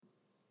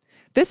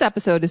This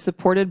episode is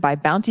supported by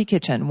Bounty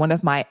Kitchen, one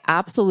of my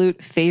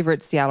absolute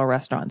favorite Seattle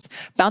restaurants.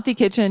 Bounty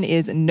Kitchen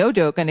is, no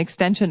joke, an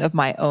extension of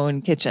my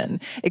own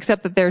kitchen,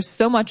 except that there's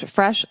so much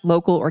fresh,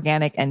 local,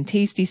 organic, and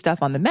tasty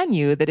stuff on the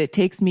menu that it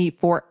takes me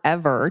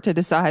forever to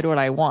decide what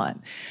I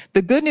want.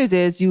 The good news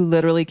is you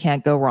literally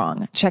can't go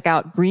wrong. Check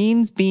out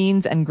greens,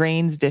 beans, and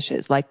grains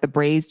dishes like the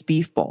braised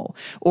beef bowl,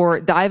 or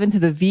dive into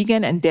the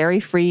vegan and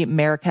dairy-free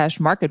Marrakesh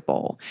market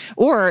bowl,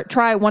 or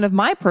try one of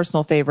my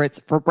personal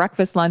favorites for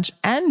breakfast, lunch,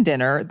 and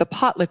dinner, the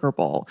pot liquor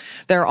bowl.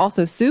 There are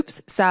also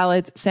soups,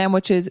 salads,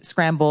 sandwiches,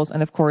 scrambles,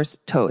 and of course,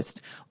 toast,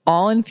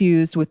 all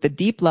infused with the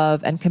deep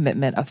love and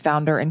commitment of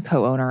founder and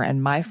co-owner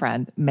and my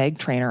friend, Meg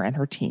Trainer, and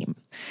her team.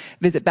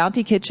 Visit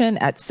Bounty Kitchen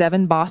at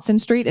 7 Boston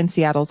Street in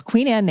Seattle's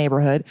Queen Anne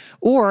neighborhood,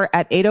 or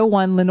at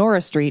 801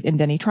 Lenora Street in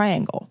Denny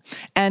Triangle.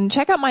 And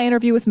check out my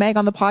interview with Meg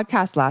on the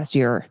podcast last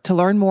year to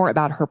learn more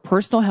about her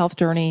personal health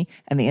journey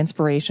and the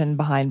inspiration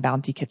behind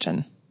Bounty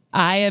Kitchen.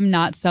 I am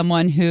not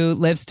someone who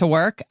lives to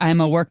work. I'm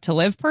a work to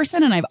live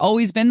person, and I've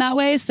always been that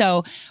way.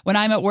 So when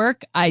I'm at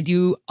work, I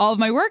do all of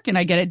my work and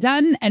I get it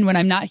done. And when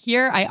I'm not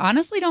here, I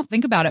honestly don't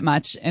think about it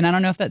much. And I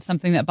don't know if that's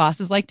something that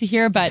bosses like to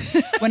hear, but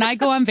when I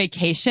go on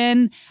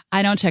vacation,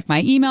 I don't check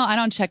my email. I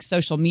don't check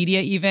social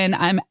media even.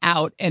 I'm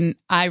out, and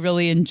I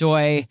really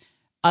enjoy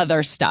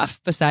other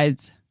stuff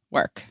besides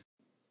work.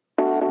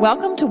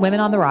 Welcome to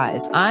Women on the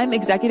Rise. I'm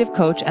executive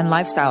coach and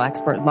lifestyle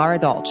expert Lara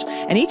Dolch,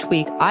 and each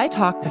week I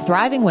talk to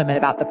thriving women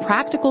about the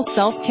practical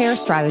self-care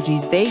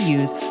strategies they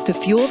use to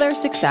fuel their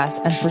success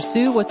and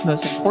pursue what's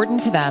most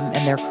important to them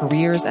in their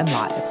careers and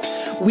lives.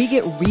 We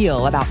get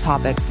real about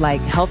topics like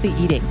healthy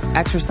eating,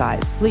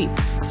 exercise, sleep,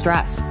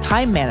 stress,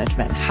 time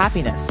management,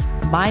 happiness,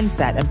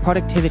 mindset, and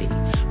productivity,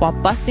 while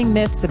busting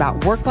myths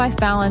about work-life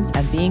balance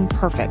and being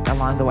perfect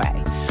along the way.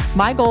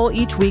 My goal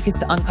each week is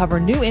to uncover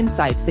new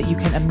insights that you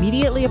can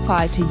immediately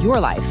apply to your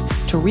life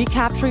to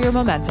recapture your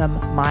momentum,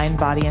 mind,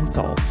 body, and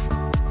soul.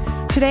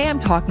 Today, I'm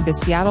talking to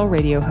Seattle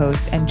radio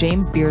host and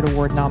James Beard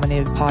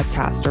Award-nominated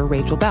podcaster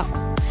Rachel Bell.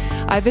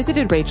 I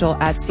visited Rachel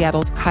at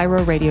Seattle's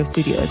KIRO Radio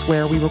Studios,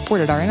 where we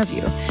recorded our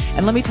interview.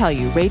 And let me tell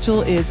you,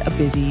 Rachel is a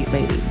busy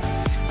lady.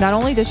 Not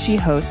only does she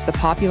host the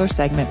popular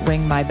segment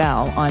Ring My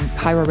Bell on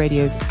KIRO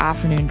Radio's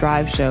afternoon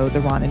drive show, The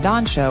Ron and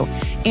Don Show,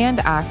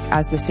 and act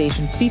as the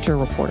station's feature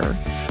reporter,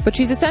 but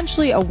she's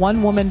essentially a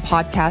one-woman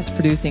podcast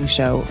producing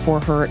show for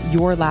her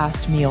Your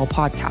Last Meal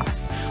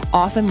podcast,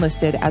 often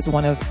listed as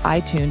one of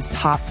iTunes'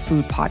 top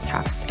food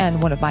podcasts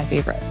and one of my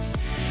favorites.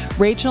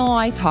 Rachel and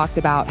I talked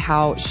about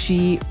how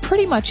she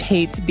pretty much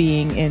hates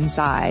being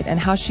inside and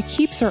how she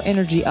keeps her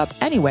energy up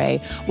anyway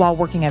while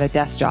working at a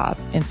desk job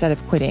instead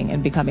of quitting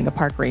and becoming a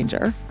park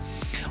ranger.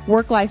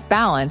 Work-life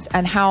balance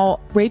and how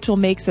Rachel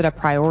makes it a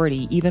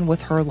priority even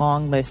with her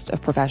long list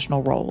of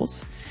professional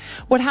roles.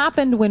 What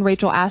happened when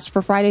Rachel asked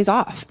for Fridays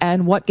off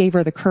and what gave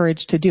her the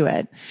courage to do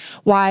it.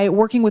 Why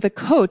working with a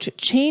coach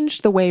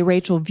changed the way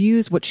Rachel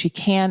views what she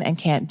can and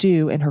can't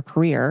do in her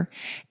career.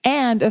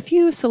 And a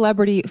few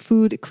celebrity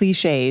food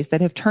cliches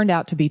that have turned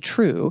out to be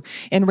true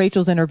in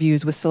Rachel's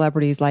interviews with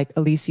celebrities like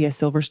Alicia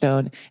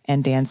Silverstone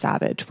and Dan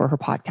Savage for her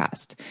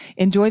podcast.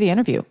 Enjoy the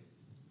interview.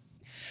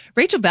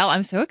 Rachel Bell,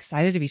 I'm so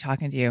excited to be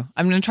talking to you.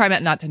 I'm going to try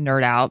not to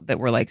nerd out that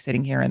we're like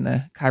sitting here in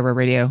the KIRO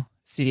Radio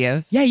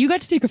Studios. Yeah, you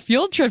got to take a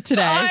field trip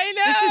today. I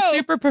know. This is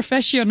super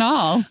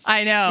professional.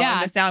 I know.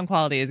 Yeah. And the sound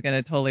quality is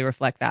going to totally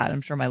reflect that.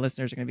 I'm sure my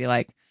listeners are going to be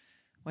like,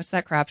 what's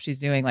that crap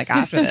she's doing like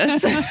after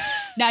this?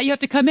 Now you have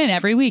to come in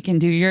every week and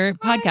do your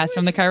podcast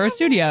from the KIRO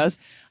Studios.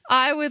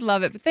 I would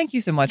love it. But thank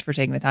you so much for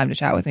taking the time to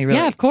chat with me. Really.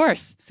 Yeah, of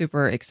course.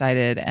 Super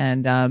excited.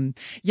 And,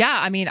 yeah,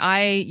 I mean,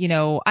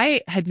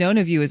 I had known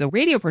of you as a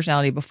radio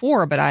personality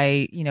before, but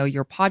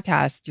your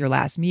podcast, Your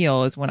Last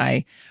Meal, is when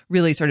I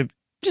really sort of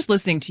just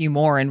listening to you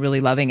more and really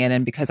loving it.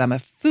 And because I'm a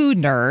food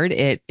nerd,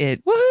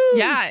 Woohoo!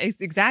 Yeah,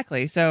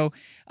 exactly. So,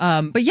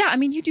 but yeah, I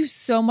mean, you do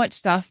so much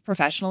stuff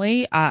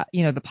professionally,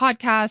 the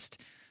podcast,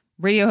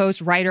 radio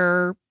host,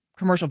 writer,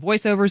 commercial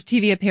voiceovers,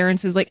 TV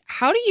appearances. Like,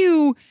 how do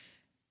you,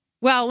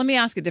 well, let me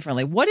ask it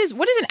differently. What does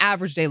an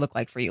average day look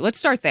like for you? Let's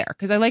start there,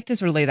 because I like to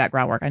sort of lay that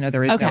groundwork. I know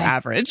there is no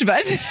average,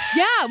 but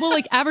yeah, well,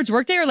 like average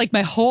work day or like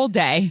my whole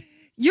day?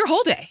 Your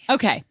whole day.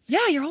 Okay.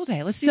 Yeah, your whole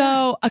day. Let's do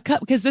that. So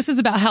because this is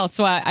about health.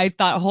 So I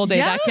thought a whole day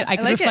Yeah, I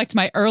could like reflect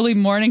my early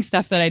morning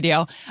stuff that I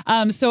do.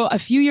 So a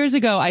few years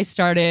ago, I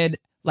started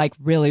like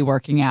really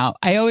working out.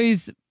 I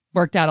always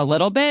worked out a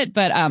little bit,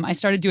 but I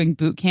started doing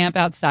boot camp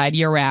outside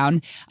year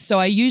round. So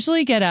I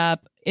usually get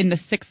up in the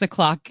 6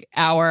 o'clock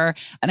hour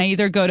and I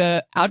either go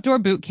to outdoor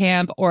boot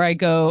camp or I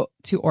go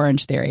to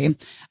Orange Theory.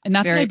 And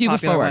that's Very what I do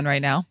popular before one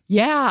right now.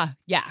 Yeah.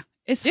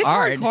 It's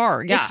hard.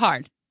 hardcore. Yeah. It's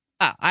hard.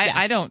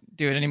 I don't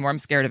do it anymore. I'm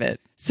scared of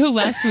it. So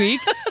last week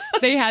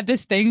they had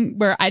this thing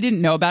where I didn't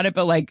know about it,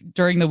 but like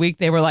during the week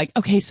they were like,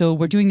 okay, so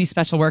we're doing these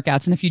special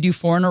workouts. And if you do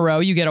 4 in a row,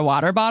 you get a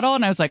water bottle.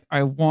 And I was like,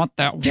 I want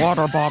that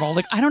water bottle.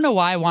 Like, I don't know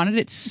why I wanted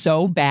it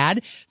so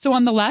bad. So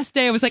on the last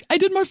day I was like, I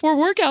did my 4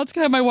 workouts.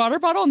 Can I have my water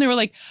bottle? And they were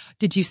like,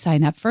 did you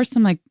sign up first?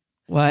 I'm like,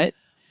 what?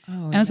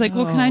 And I was like,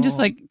 well, can I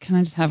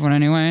just have one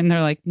anyway? And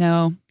they're like,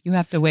 no, you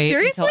have to wait.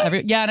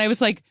 Seriously? Yeah. And I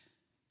was like,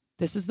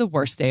 this is the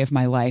worst day of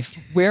my life.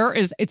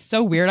 It's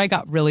so weird. I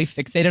got really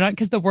fixated on it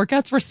because the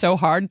workouts were so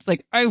hard. It's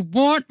like, I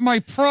want my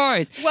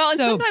prize. Well, and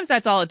sometimes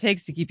that's all it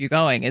takes to keep you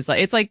going is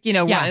like, it's like, you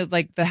know,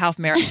 like the half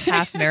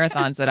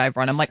marathons that I've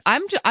run. I'm like,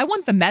 I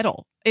want the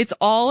medal. It's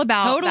all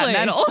about that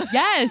medal.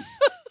 Yes.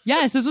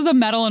 Yes. This was a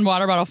medal in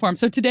water bottle form.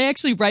 So today,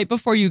 actually, right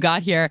before you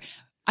got here,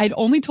 I'd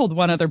only told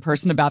one other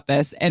person about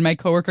this, and my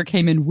coworker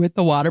came in with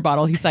the water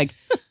bottle. He's like,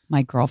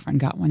 my girlfriend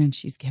got one and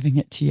she's giving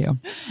it to you.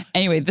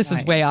 Anyway, this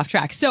is way off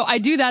track. So I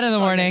do that in the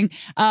morning.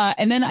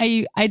 And then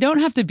I don't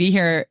have to be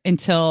here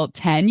until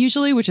 10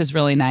 usually, which is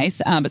really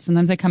nice. But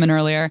sometimes I come in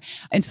earlier.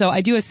 And so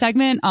I do a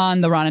segment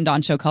on the Ron and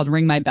Dawn show called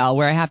Ring My Bell,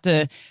 where I have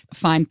to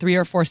find 3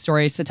 or 4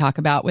 stories to talk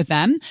about with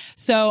them.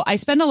 So I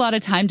spend a lot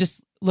of time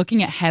just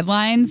looking at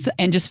headlines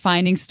and just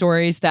finding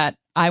stories that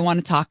I want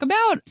to talk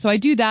about. So I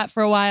do that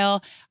for a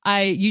while.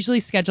 I usually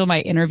schedule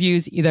my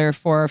interviews either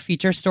for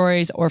feature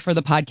stories or for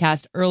the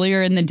podcast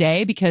earlier in the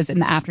day, because in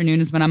the afternoon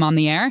is when I'm on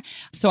the air.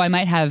 So I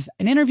might have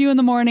an interview in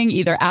the morning,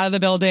 either out of the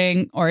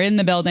building or in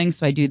the building.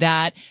 So I do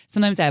that.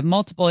 Sometimes I have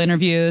multiple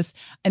interviews,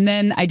 and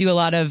then I do a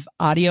lot of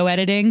audio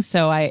editing.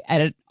 So I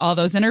edit all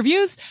those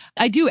interviews.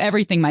 I do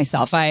everything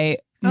myself.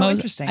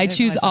 Interesting. I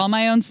choose all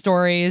my own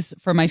stories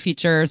for my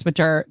features, which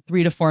are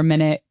 3 to 4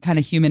 minute kind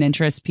of human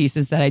interest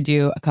pieces that I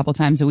do a couple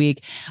times a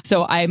week.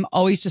 So I'm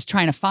always just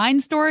trying to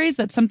find stories.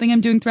 That's something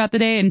I'm doing throughout the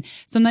day. And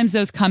sometimes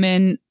those come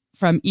in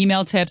from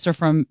email tips or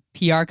from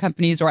PR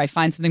companies, or I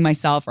find something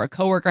myself, or a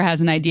coworker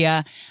has an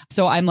idea.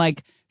 So I'm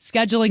like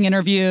scheduling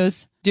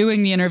interviews,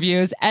 doing the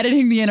interviews,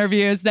 editing the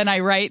interviews. Then I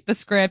write the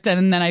script,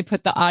 and then I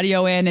put the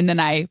audio in, and then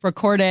I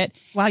record it.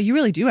 Wow, you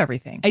really do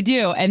everything. I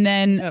do. And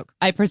then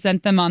I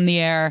present them on the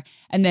air.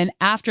 And then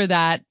after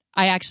that,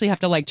 I actually have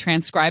to like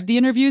transcribe the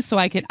interviews. So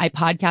I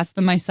podcast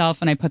them myself,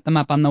 and I put them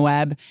up on the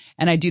web,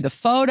 and I do the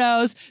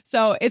photos.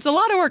 So it's a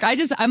lot of work.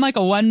 I'm like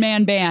a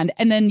one-man band.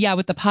 And then,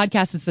 with the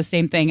podcast, it's the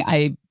same thing.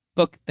 I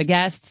book the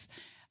guests.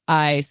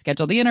 I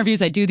schedule the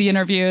interviews. I do the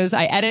interviews.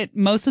 I edit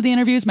most of the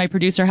interviews. My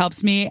producer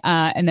helps me.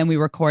 And then we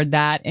record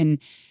that. And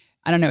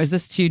I don't know, is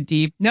this too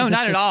deep? No,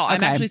 not at all. Okay.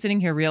 I'm actually sitting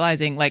here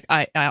realizing like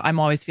I'm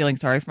always feeling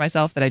sorry for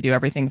myself that I do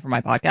everything for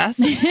my podcast.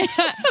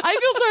 I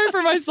feel sorry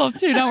for myself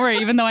too. Don't worry,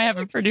 even though I have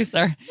a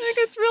producer. Like,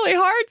 it's really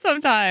hard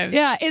sometimes.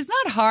 Yeah, it's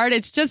not hard.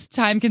 It's just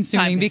time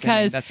consuming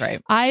because that's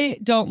right. I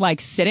don't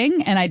like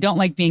sitting, and I don't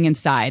like being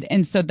inside.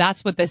 And so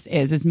that's what this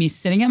is me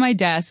sitting at my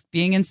desk,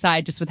 being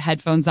inside just with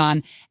headphones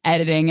on,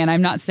 editing. And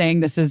I'm not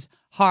saying this is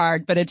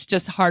hard, but it's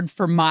just hard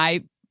for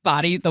my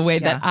body, the way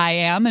that I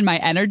am and my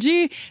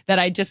energy, that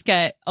I just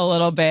get a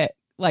little bit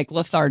like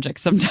lethargic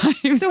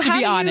sometimes, so to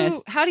be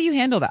honest. How do you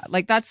handle that?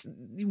 Like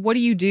what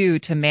do you do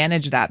to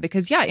manage that?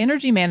 Because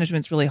energy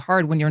management's really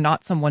hard when you're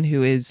not someone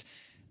who is,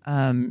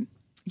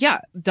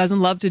 doesn't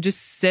love to just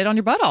sit on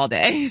your butt all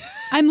day.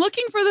 I'm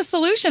looking for the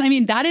solution. I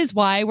mean, that is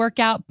why I work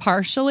out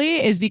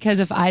partially, is because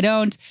if I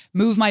don't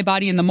move my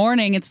body in the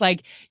morning, it's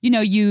like,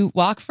 you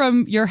walk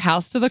from your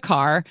house to the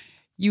car,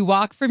 you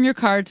walk from your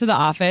car to the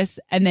office,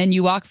 and then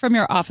you walk from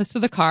your office to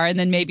the car, and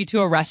then maybe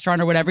to a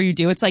restaurant or whatever you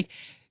do. It's like,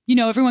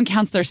 everyone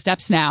counts their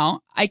steps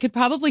now. I could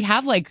probably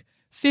have like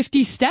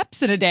 50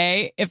 steps in a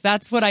day if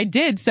that's what I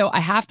did. So I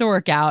have to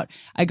work out.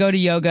 I go to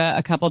yoga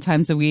a couple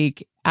times a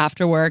week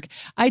after work.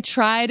 I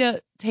try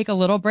to take a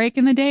little break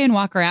in the day and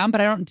walk around,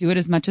 but I don't do it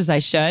as much as I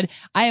should.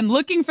 I am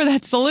looking for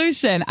that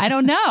solution. I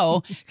don't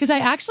know, because I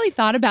actually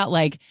thought about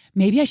like,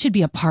 maybe I should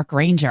be a park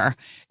ranger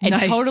and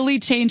totally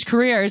change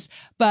careers,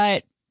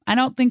 but I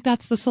don't think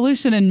that's the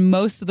solution. And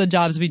most of the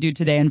jobs we do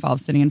today involve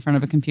sitting in front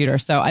of a computer.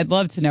 So I'd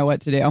love to know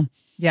what to do.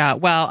 Yeah.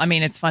 Well, I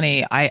mean, it's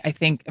funny. I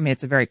think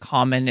it's a very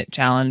common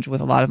challenge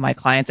with a lot of my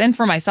clients, and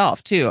for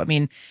myself too. I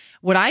mean,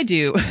 what I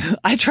do,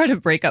 I try to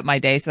break up my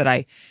day so that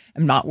I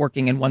am not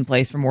working in one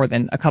place for more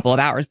than a couple of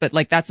hours, but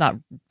like, that's not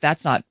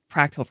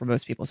practical for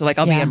most people. So like,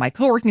 I'll be in my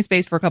co-working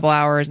space for a couple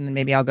hours, and then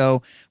maybe I'll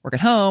go work at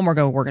home or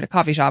go work at a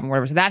coffee shop and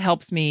whatever. So that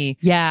helps me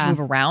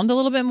move around a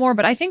little bit more.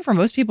 But I think for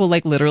most people,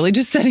 like literally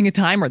just setting a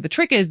timer. The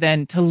trick is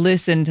then to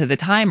listen to the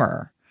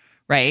timer,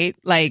 right?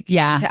 Like, to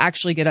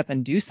actually get up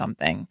and do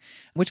something,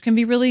 which can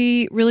be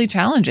really, really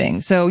challenging.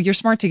 So you're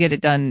smart to get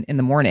it done in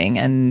the morning.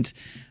 And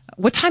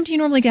what time do you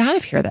normally get out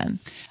of here then?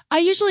 I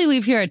usually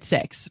leave here at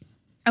 6.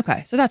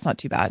 Okay. So that's not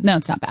too bad. No,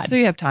 it's not bad. So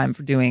you have time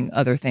for doing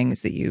other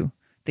things that you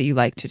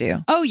like to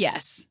do. Oh,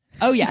 yes.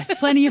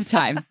 Plenty of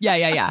time. Yeah.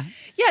 Yeah.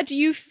 Do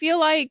you feel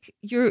like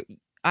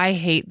I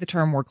hate the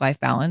term work-life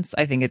balance.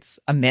 I think it's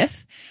a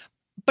myth.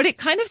 But it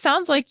kind of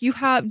sounds like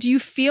do you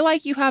feel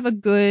like you have a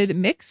good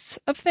mix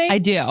of things? I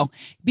do,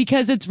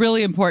 because it's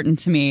really important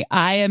to me.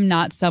 I am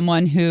not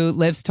someone who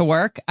lives to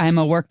work. I'm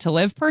a work to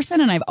live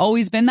person, and I've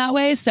always been that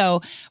way.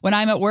 So when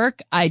I'm at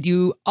work, I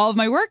do all of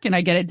my work and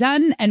I get it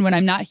done. And when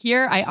I'm not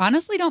here, I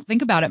honestly don't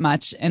think about it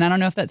much. And I don't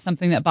know if that's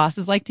something that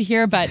bosses like to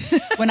hear, but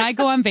when I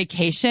go on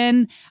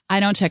vacation, I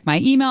don't check my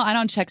email. I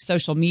don't check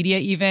social media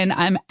even.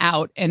 I'm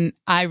out, and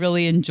I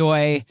really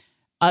enjoy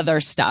other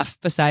stuff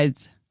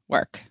besides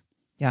work.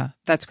 Yeah,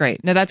 that's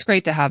great. No, that's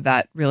great to have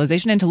that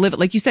realization and to live it.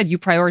 Like you said, you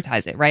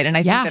prioritize it, right? And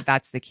I think that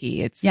that's the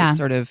key. It's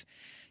sort of,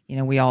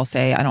 we all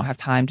say, I don't have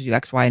time to do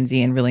X, Y, and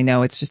Z. And really,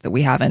 no, it's just that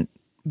we haven't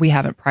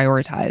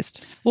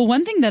prioritized. Well,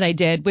 one thing that I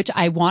did, which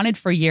I wanted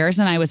for years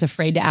and I was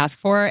afraid to ask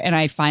for, and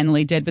I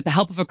finally did with the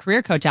help of a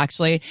career coach,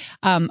 actually,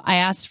 I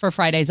asked for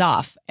Fridays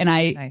off. And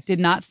I did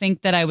not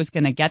think that I was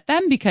going to get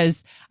them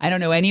because I don't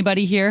know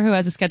anybody here who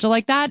has a schedule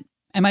like that.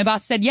 And my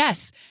boss said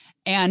yes.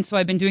 And so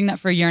I've been doing that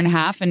for a year and a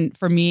half. And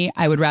for me,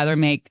 I would rather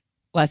make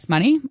less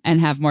money and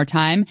have more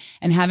time.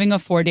 And having a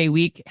 4-day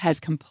week has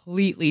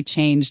completely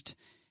changed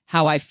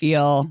how I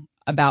feel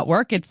about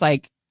work. It's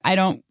like, I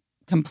don't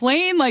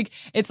complain. Like,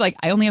 it's like,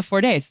 I only have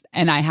 4 days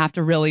and I have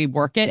to really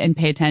work it and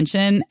pay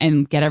attention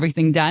and get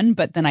everything done.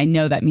 But then I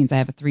know that means I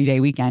have a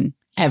 3-day weekend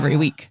every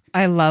week.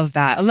 I love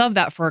that. I love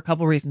that for a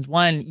couple reasons.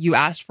 One, you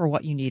asked for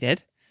what you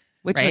needed,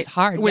 which was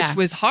hard. Which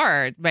was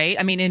hard, right?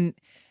 I mean,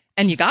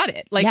 and you got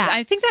it. Like,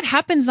 I think that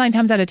happens 9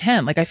 times out of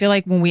 10. Like, I feel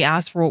like when we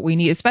ask for what we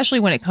need, especially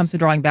when it comes to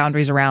drawing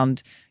boundaries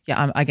around,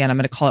 I'm going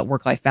to call it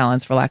work-life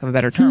balance for lack of a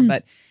better term,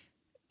 but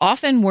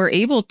often we're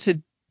able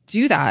to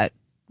do that.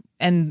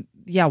 And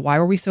why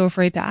were we so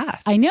afraid to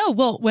ask? I know.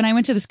 Well, when I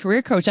went to this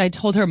career coach, I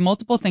told her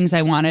multiple things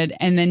I wanted.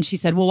 And then she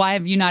said, well, why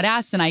have you not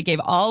asked? And I gave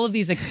all of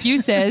these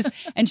excuses.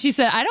 And she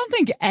said, I don't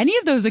think any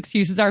of those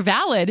excuses are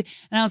valid.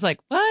 And I was like,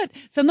 what?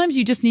 Sometimes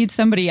you just need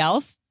somebody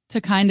else to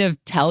kind of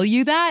tell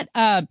you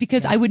that,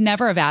 because I would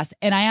never have asked.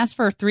 And I asked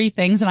for 3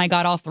 things and I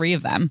got all 3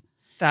 of them.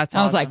 That's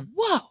awesome. I was like,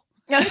 whoa,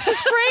 this is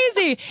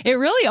crazy. It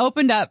really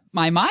opened up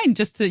my mind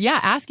just to,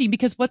 asking,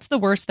 because what's the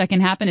worst that can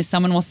happen is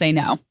someone will say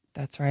no.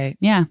 That's right.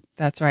 Yeah.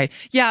 That's right.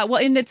 Yeah.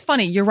 Well, and it's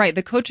funny. You're right.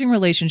 The coaching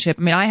relationship.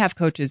 I mean, I have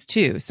coaches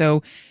too.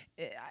 So,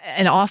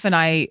 and often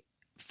I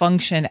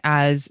function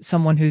as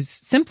someone who's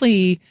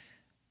simply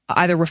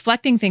either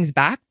reflecting things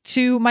back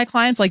to my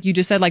clients, like you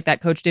just said, like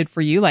that coach did for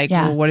you. Like,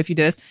 well, what if you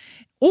did this?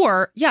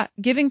 Or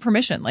giving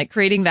permission, like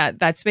creating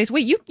that space.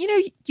 Wait,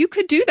 you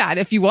could do that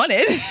if you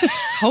wanted.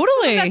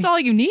 Totally. That's all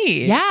you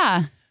need.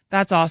 Yeah.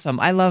 That's awesome.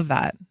 I love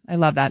that.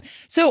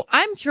 So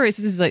I'm curious,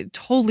 this is a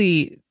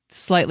totally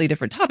slightly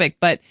different topic,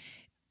 but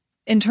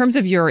in terms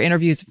of your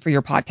interviews for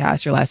your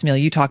podcast, Your Last Meal,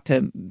 you talk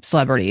to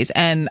celebrities,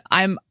 and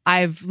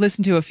I've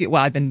listened to a few.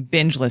 Well, I've been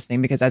binge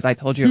listening because, as I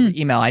told you over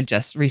email, I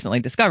just recently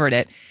discovered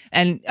it.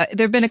 And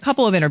there have been a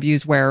couple of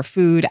interviews where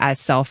food as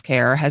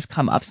self-care has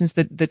come up, since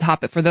the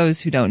topic, for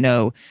those who don't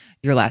know,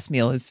 Your Last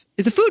Meal is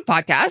a food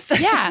podcast.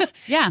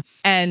 Yeah.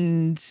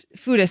 And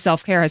food as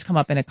self-care has come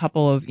up in a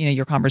couple of,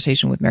 your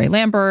conversation with Mary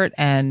Lambert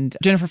and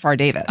Jennifer Farr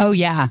Davis. Oh,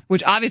 yeah.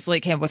 Which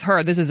obviously came with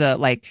her. This is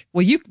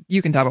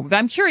you can talk about it, but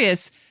I'm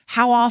curious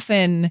how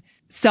often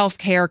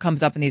self-care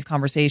comes up in these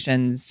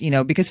conversations,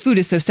 because food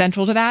is so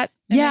central to that.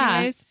 In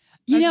many ways.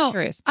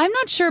 I'm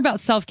not sure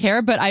about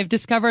self-care, but I've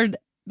discovered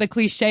the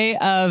cliche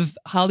of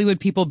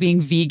Hollywood people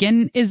being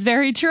vegan is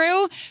very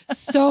true.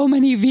 So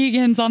many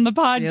vegans on the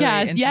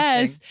podcast. Really?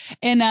 Yes.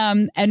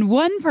 And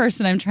one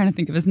person, I'm trying to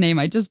think of his name.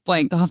 I just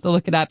blanked. I'll have to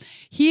look it up.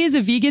 He is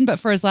a vegan, but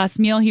for his last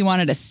meal, he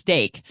wanted a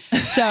steak.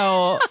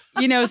 So,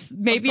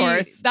 maybe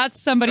that's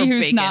somebody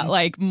who's not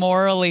like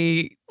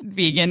morally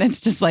vegan.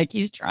 It's just like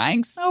he's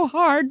trying so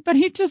hard, but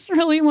he just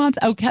really wants.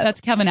 Oh, that's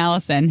Kevin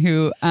Allison,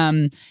 who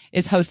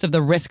is host of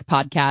the Risk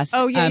podcast.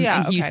 Oh, yeah.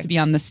 And he used to be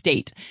on The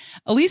State.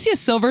 Alicia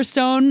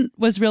Silverstone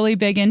was really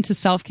big into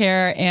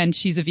self-care, and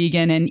she's a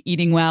vegan and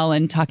eating well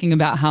and talking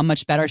about how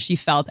much better she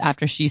felt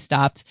after she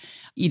stopped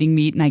eating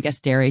meat and I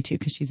guess dairy too,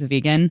 because she's a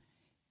vegan.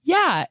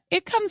 Yeah,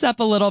 it comes up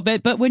a little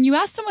bit. But when you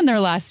ask someone their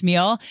last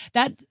meal,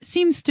 that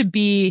seems to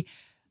be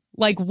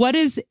like,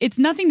 it's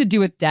nothing to do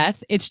with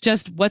death. It's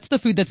just, what's the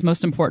food that's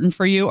most important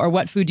for you, or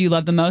what food do you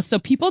love the most? So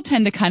people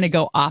tend to kind of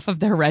go off of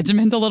their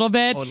regimen a little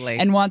bit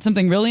and want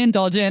something really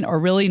indulgent or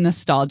really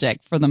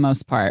nostalgic for the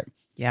most part.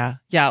 Yeah.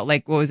 Yeah.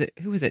 Like, what was it?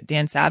 Who was it?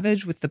 Dan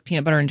Savage with the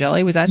peanut butter and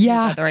jelly? Was that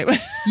the right one?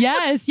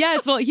 Yes.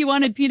 Well, he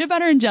wanted peanut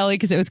butter and jelly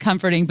because it was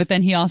comforting, but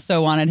then he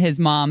also wanted his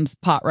mom's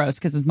pot roast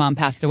because his mom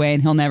passed away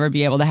and he'll never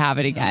be able to have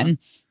it again.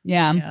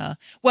 Yeah.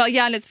 Well,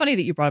 yeah. And it's funny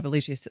that you brought up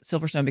Alicia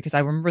Silverstone, because I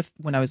remember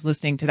when I was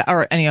listening to that,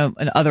 or any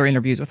other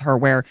interviews with her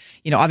where,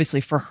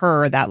 obviously for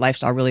her, that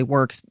lifestyle really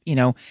works,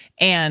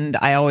 and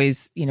I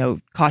always,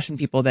 caution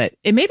people that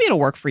maybe it'll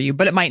work for you,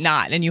 but it might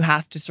not. And you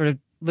have to sort of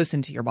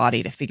listen to your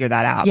body to figure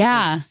that out.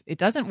 Yeah. It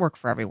doesn't work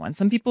for everyone.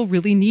 Some people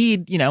really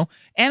need,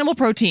 animal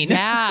protein.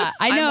 Yeah,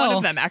 I know. I'm one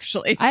of them,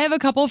 actually. I have a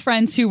couple of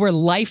friends who were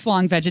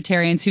lifelong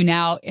vegetarians who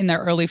now in their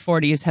early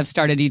 40s have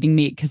started eating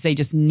meat because they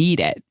just need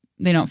it.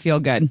 They don't feel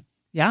good.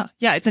 Yeah.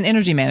 Yeah. It's an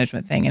energy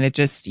management thing. And it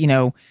just,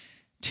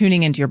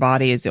 tuning into your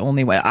body is the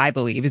only way, I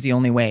believe, is the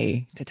only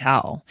way to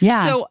tell.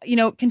 Yeah.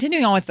 So,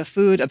 continuing on with the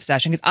food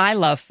obsession, because I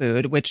love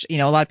food, which,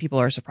 a lot of people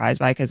are surprised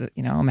by because,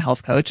 I'm a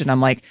health coach, and I'm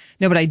like,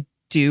 no, but I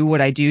do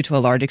what I do to a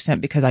large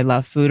extent because I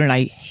love food. And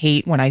I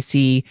hate when I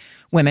see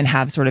women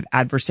have sort of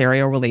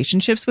adversarial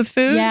relationships with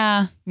food.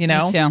 Yeah. Me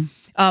too.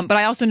 But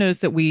I also noticed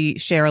that we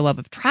share a love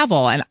of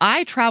travel, and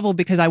I travel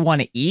because I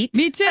want to eat.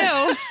 Me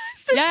too.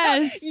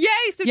 Yes.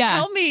 Yay. So Yeah.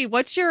 tell me,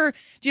 do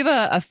you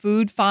have a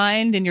food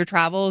find in your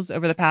travels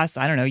over the past,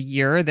 I don't know,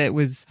 year that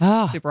was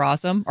super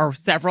awesome, or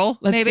several?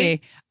 Let's maybe?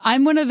 see.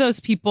 I'm one of those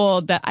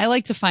people that I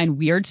like to find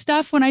weird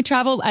stuff when I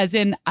travel, as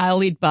in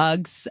I'll eat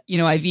bugs.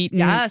 I've eaten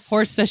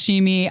horse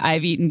sashimi.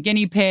 I've eaten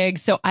guinea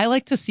pigs. So I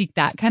like to seek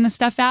that kind of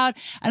stuff out.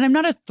 And I'm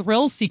not a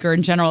thrill seeker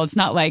in general. It's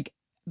not like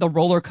the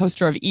roller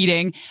coaster of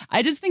eating.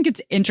 I just think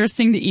it's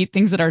interesting to eat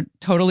things that are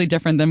totally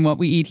different than what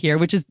we eat here,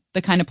 which is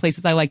the kind of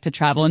places I like to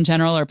travel in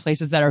general, or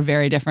places that are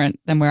very different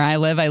than where I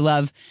live. I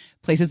love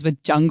places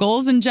with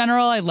jungles in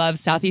general. I love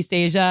Southeast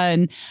Asia.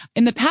 And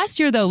in the past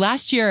year, though,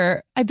 last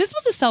year, this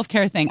was a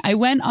self-care thing. I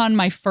went on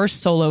my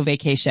first solo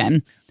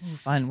vacation. Ooh,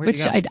 fun. Where'd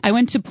you go? I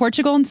went to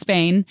Portugal and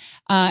Spain,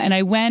 and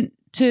I went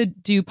to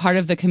do part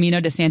of the Camino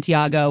de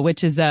Santiago,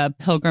 which is a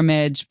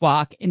pilgrimage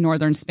walk in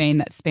northern Spain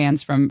that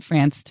spans from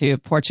France to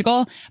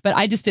Portugal. But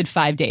I just did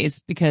 5 days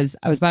because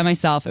I was by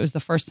myself. It was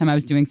the first time I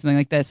was doing something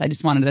like this. I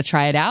just wanted to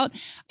try it out.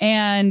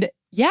 And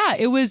yeah,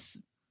 it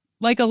was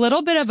like a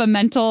little bit of a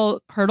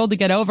mental hurdle to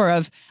get over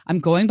of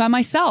I'm going by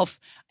myself.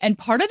 And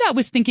part of that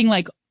was thinking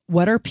like,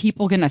 what are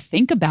people going to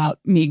think about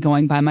me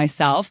going by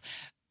myself?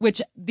 Which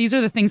these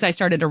are the things I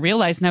started to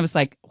realize. And I was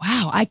like,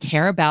 wow, I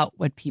care about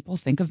what people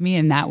think of me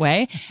in that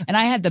way. And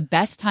I had the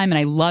best time and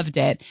I loved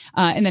it.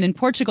 And then in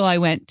Portugal, I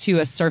went to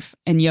a surf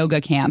and yoga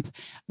camp,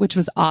 which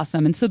was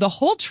awesome. And so the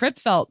whole trip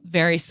felt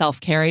very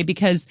self-care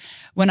because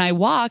when I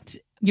walked,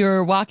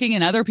 you're walking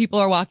and other people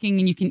are walking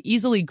and you can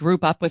easily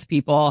group up with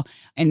people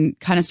and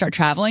kind of start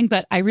traveling.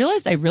 But I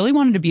realized I really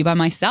wanted to be by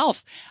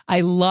myself.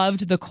 I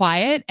loved the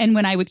quiet. And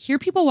when I would hear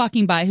people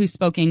walking by who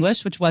spoke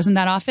English, which wasn't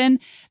that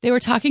often, they were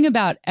talking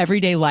about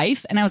everyday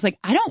life. And I was like,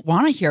 I don't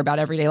want to hear about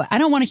everyday life. I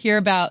don't want to hear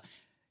about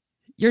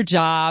your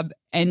job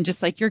and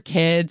just like your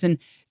kids and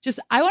just,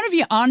 I want to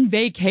be on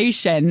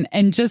vacation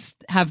and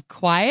just have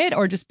quiet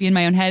or just be in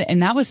my own head.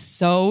 And that was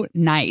so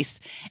nice.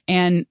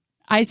 And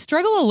I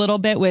struggle a little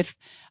bit with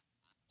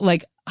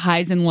like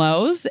highs and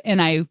lows.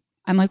 And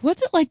I'm like,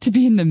 what's it like to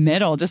be in the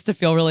middle just to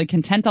feel really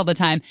content all the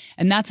time?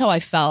 And that's how I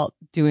felt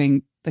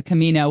doing the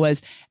Camino.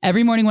 Was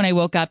every morning when I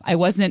woke up, I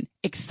wasn't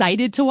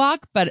excited to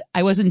walk, but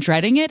I wasn't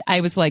dreading it.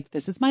 I was like,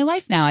 this is my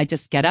life now. I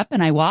just get up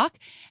and I walk.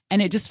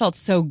 And it just felt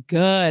so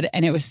good.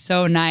 And it was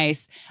so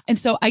nice. And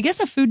so I guess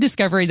a food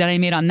discovery that I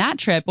made on that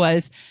trip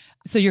was,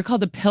 so you're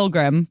called a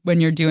pilgrim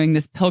when you're doing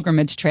this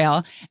pilgrimage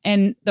trail,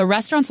 and the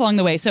restaurants along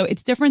the way. So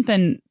it's different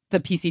than the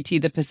PCT,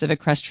 the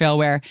Pacific Crest Trail,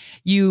 where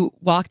you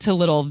walk to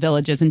little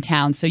villages and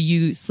towns. So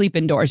you sleep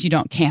indoors. You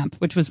don't camp,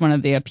 which was one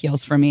of the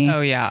appeals for me.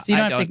 Oh, yeah. So you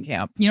don't have to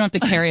camp. You don't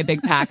have to carry a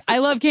big pack. I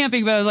love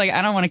camping, but I was like,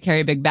 I don't want to carry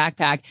a big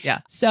backpack.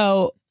 Yeah.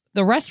 So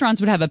the restaurants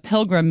would have a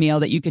pilgrim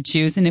meal that you could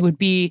choose, and it would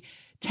be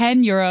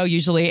 €10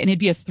 usually, and it'd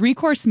be a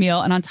 3-course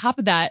meal. And on top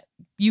of that,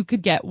 you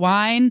could get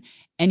wine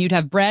and you'd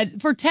have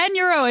bread for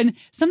 €10. And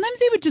sometimes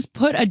they would just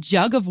put a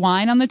jug of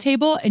wine on the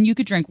table and you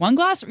could drink one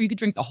glass or you could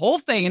drink the whole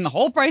thing and the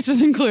whole price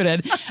was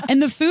included.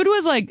 And the food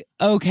was like,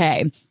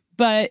 okay,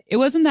 but it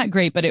wasn't that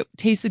great, but it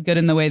tasted good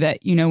in the way that,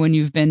 when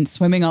you've been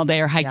swimming all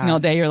day or hiking all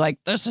day, you're like,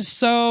 this is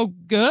so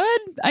good,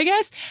 I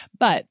guess.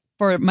 But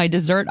for my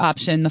dessert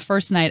option, the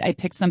first night I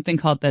picked something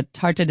called the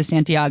Tarta de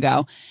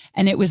Santiago.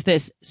 And it was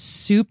this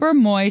super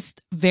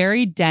moist,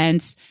 very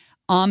dense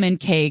almond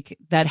cake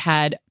that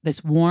had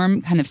this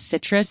warm kind of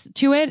citrus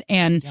to it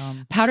and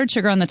powdered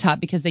sugar on the top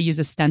because they use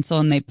a stencil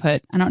and they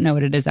put, I don't know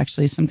what it is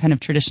actually, some kind of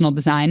traditional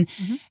design.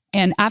 Mm-hmm.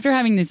 And after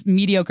having this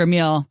mediocre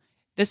meal,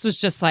 this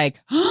was just like,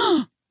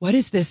 oh, what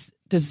is this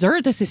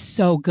dessert? This is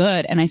so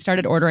good. And I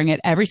started ordering it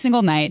every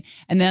single night.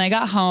 And then I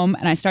got home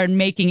and I started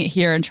making it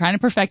here and trying to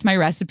perfect my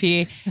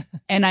recipe.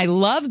 And I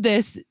love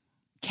this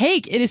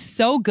cake. It is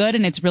so good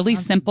and it's really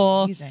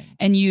simple. Amazing.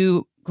 And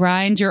you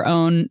grind your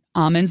own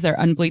almonds. They're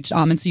unbleached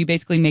almonds. So you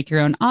basically make your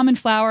own almond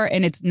flour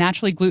and it's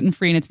naturally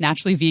gluten-free and it's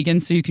naturally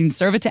vegan. So you can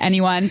serve it to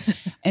anyone.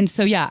 And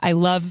so, yeah, I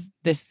love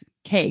this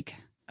cake.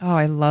 Oh,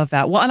 I love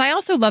that. Well, and I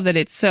also love that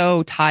it's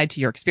so tied to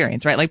your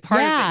experience, right? Like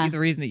part of it, the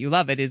reason that you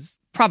love it is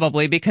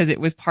probably because it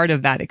was part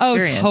of that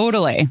experience. Oh,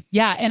 totally.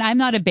 Yeah. And I'm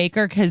not a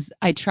baker because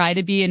I try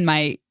to be, and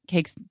my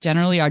cakes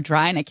generally are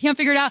dry and I can't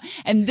figure it out.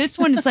 And this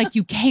one, it's like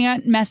you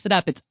can't mess it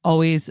up. It's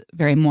always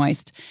very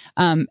moist.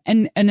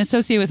 And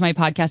associated with my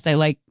podcast, I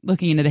like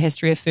looking into the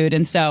history of food.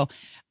 And so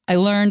I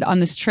learned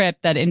on this trip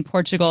that in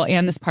Portugal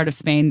and this part of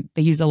Spain,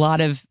 they use a lot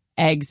of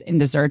eggs in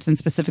desserts and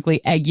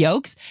specifically egg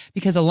yolks,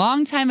 because a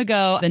long time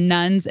ago, the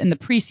nuns and the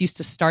priests used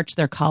to starch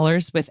their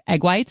collars with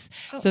egg whites.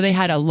 So they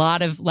had a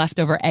lot of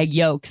leftover egg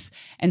yolks.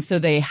 And so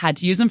they had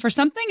to use them for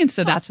something. And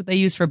so that's what they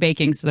use for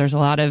baking. So there's a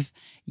lot of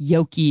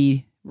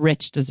yolky,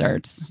 rich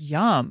desserts.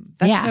 Yum.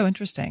 That's so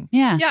interesting.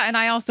 Yeah. Yeah. And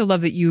I also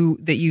love that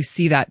you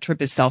see that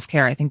trip as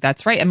self-care. I think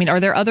that's right. I mean, are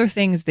there other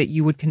things that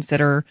you would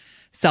consider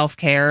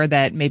self-care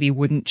that maybe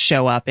wouldn't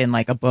show up in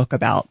like a book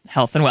about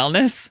health and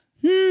wellness?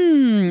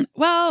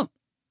 Well,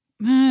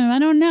 I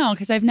don't know,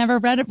 because I've never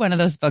read one of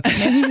those books.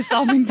 Maybe it's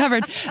all been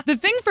covered. The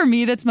thing for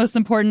me that's most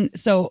important,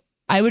 so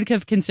I would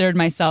have considered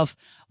myself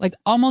like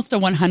almost a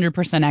 100%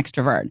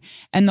 extrovert.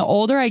 And the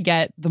older I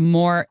get, the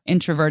more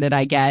introverted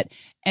I get.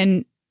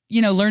 And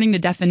learning the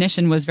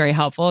definition was very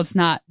helpful. It's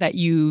not that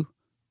you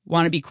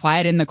want to be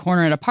quiet in the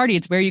corner at a party.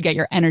 It's where you get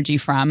your energy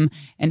from.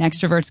 And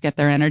extroverts get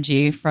their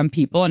energy from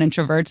people, and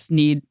introverts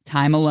need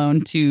time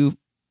alone to,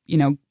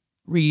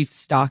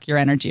 restock your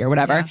energy or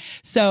whatever. Yeah.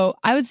 So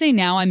I would say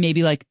now I'm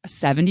maybe like a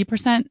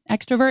 70%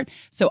 extrovert.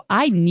 So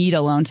I need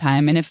alone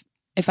time. And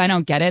if I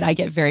don't get it, I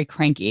get very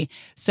cranky.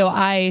 So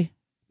I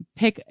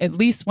pick at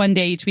least one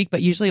day each week,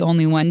 but usually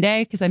only one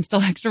day because I'm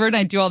still extrovert and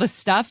I do all this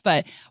stuff.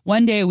 But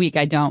one day a week,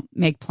 I don't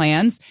make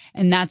plans.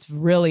 And that's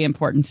really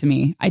important to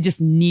me. I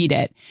just need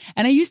it.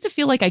 And I used to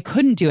feel like I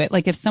couldn't do it.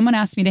 Like if someone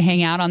asked me to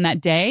hang out on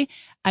that day,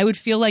 I would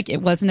feel like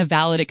it wasn't a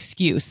valid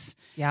excuse.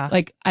 Yeah.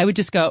 Like I would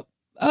just go,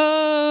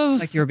 oh,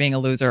 like you were being a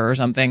loser or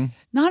something.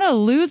 Not a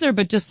loser,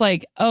 but just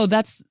like, oh,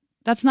 that's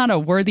not a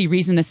worthy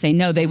reason to say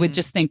no. They would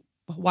just think,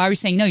 why are you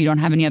saying no? You don't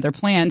have any other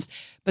plans.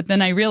 But then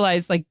I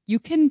realized like you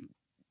can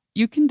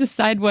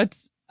decide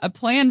what's a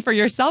plan for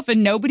yourself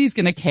and nobody's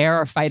going to care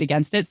or fight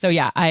against it. So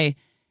yeah, I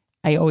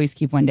always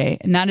keep one day,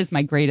 and that is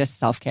my greatest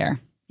self-care.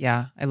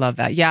 Yeah, I love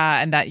that.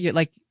 Yeah. And that you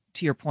like,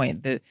 to your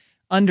point, the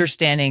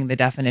understanding the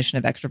definition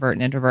of extrovert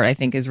and introvert, I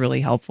think is really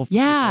helpful for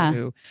people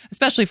who,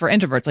 especially for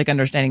introverts, like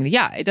understanding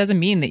that, it doesn't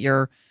mean that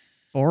you're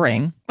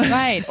boring.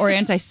 Right. Or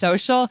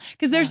antisocial.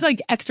 Because there's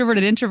like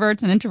extroverted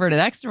introverts and introverted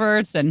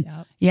extroverts. And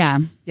Yeah,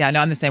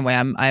 no, I'm the same way.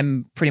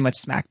 I'm pretty much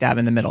smack dab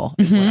in the middle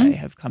is what I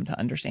have come to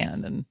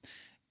understand. And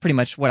pretty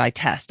much what I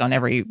test on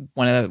every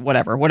one of the,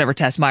 whatever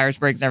test,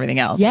 Myers-Briggs and everything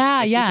else.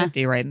 Yeah, it's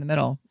 50 right in the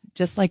middle.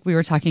 Just like we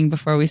were talking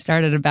before we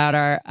started about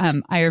our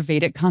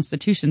Ayurvedic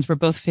constitutions, we're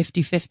both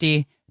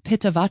 50-50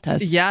 Pitta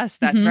Vatas. Yes,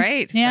 that's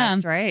right. Yeah.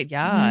 That's right.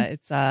 Yeah.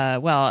 It's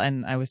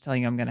and I was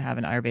telling you I'm going to have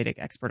an Ayurvedic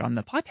expert on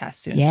the podcast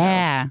soon.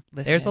 Yeah.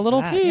 So there's a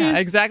little tease. Yeah,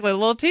 exactly. A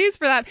little tease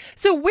for that.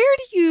 So where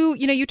do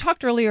you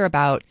talked earlier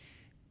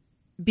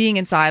being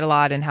inside a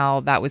lot and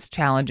how that was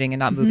challenging and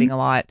not moving a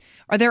lot.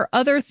 Are there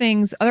other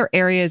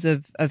areas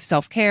of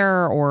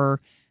self-care or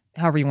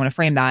however you want to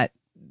frame that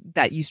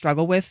you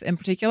struggle with in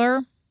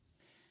particular?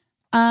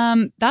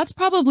 That's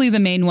probably the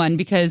main one,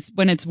 because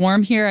when it's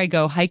warm here, I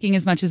go hiking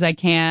as much as I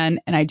can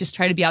and I just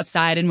try to be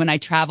outside. And when I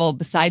travel,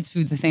 besides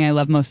food, the thing I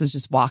love most is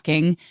just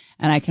walking,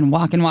 and I can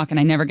walk and walk and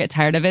I never get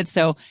tired of it.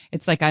 So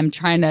it's like I'm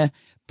trying to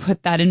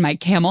put that in my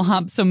camel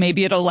hump. So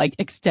maybe it'll like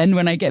extend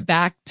when I get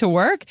back to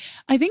work.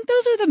 I think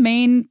those are the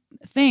main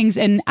things.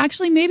 And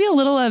actually maybe a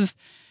little of,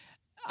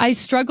 I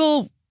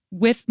struggle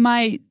with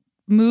my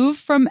move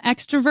from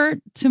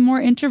extrovert to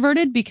more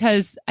introverted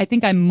because I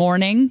think I'm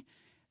mourning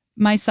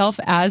myself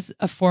as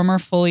a former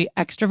fully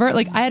extrovert.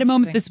 Like I had a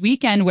moment this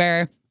weekend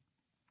where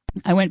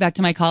I went back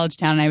to my college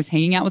town and I was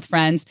hanging out with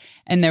friends,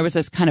 and there was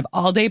this kind of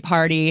all day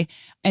party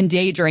and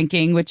day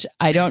drinking, which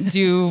I don't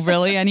do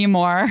really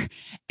anymore.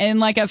 And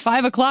like at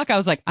 5 o'clock, I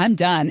was like, I'm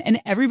done. And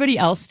everybody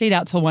else stayed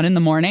out till 1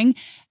 a.m.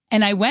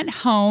 And I went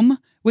home,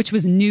 which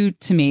was new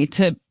to me,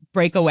 to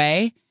break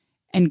away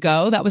and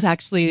go. That was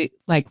actually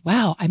like,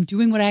 wow, I'm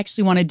doing what I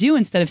actually want to do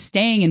instead of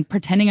staying and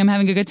pretending I'm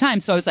having a good time.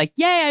 So I was like,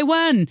 yay, I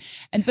won.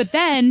 But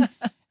then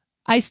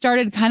I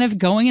started kind of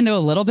going into a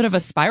little bit of a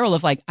spiral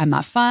of like, I'm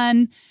not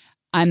fun.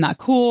 I'm not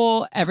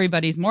cool.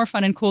 Everybody's more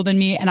fun and cool than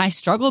me. And I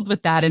struggled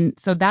with that. And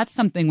so that's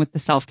something with the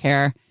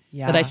self-care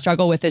that I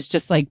struggle with, is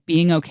just like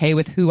being okay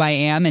with who I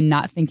am and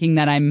not thinking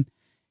that I'm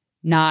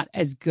not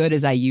as good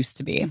as I used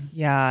to be.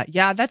 Yeah.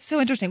 Yeah. That's so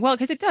interesting. Well,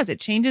 because it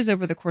changes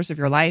over the course of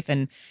your life.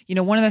 And,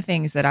 one of the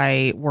things that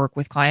I work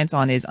with clients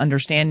on is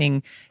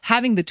understanding,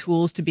 having the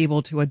tools to be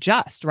able to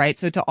adjust, right?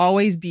 So to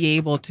always be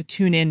able to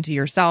tune into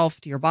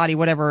yourself, to your body,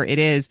 whatever it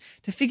is,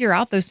 to figure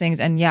out those things.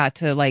 And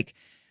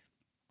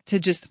to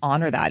just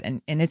honor that.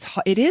 And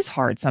it is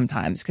hard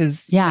sometimes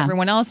because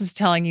everyone else is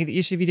telling you that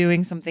you should be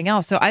doing something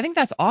else. So I think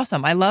that's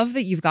awesome. I love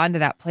that you've gotten to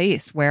that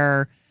place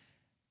where,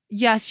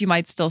 yes, you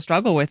might still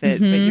struggle with it,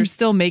 but you're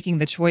still making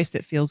the choice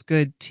that feels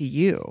good to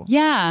you.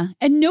 Yeah.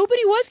 And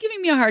nobody was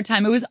giving me a hard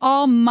time. It was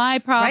all my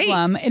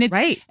problem. Right.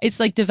 And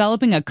it's like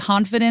developing a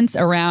confidence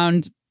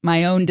around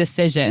my own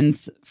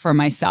decisions for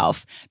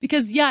myself.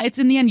 Because it's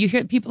in the end, you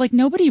hear people like,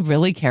 nobody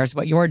really cares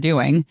what you're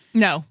doing.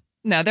 No,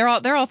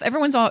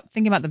 everyone's all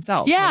thinking about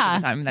themselves. Yeah. Most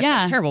of the time.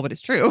 That's terrible, but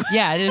it's true.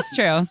 Yeah, it is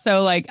true.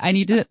 So like, I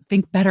need to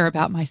think better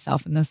about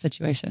myself in those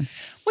situations.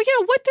 Well,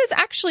 what does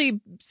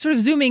actually, sort of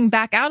zooming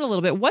back out a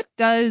little bit, what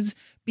does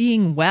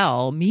being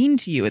well mean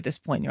to you at this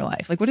point in your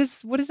life? Like, what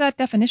is that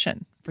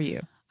definition for you?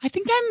 I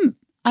think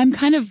I'm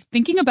kind of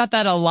thinking about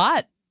that a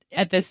lot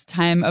at this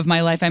time of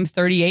my life. I'm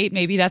 38.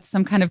 Maybe that's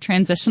some kind of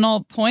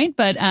transitional point,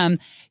 but I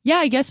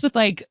guess with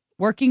like,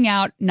 working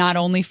out not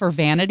only for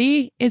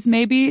vanity is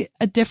maybe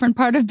a different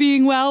part of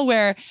being well,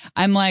 where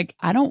I'm like,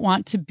 I don't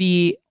want to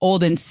be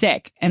old and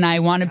sick, and I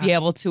want to be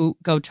able to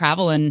go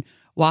travel and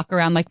walk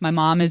around. Like my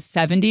mom is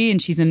 70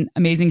 and she's in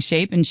amazing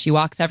shape and she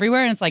walks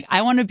everywhere. And it's like,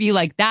 I want to be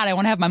like that. I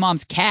want to have my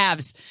mom's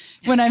calves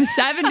when I'm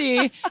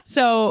 70.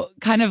 So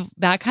kind of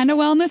that kind of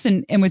wellness.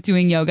 And with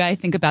doing yoga, I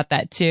think about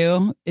that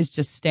too, is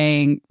just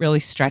staying really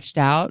stretched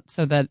out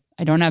so that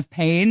I don't have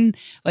pain,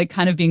 like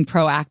kind of being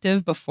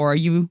proactive before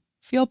you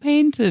feel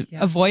pain to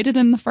avoid it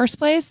in the first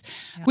place.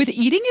 With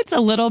eating, it's a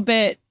little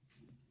bit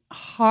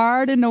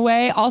hard in a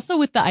way. Also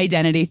with the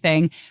identity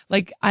thing.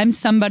 Like I'm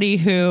somebody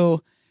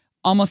who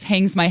almost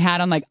hangs my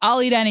hat on like,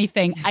 I'll eat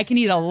anything. I can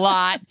eat a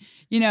lot.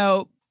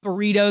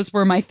 Burritos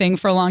were my thing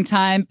for a long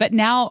time, but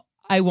now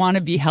I want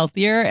to be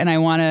healthier and I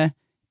want to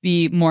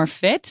be more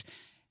fit.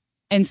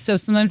 And so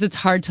sometimes it's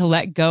hard to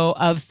let go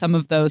of some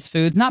of those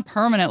foods, not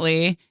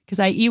permanently, because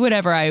I eat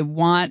whatever I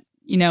want,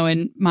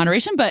 in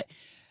moderation, but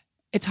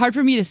it's hard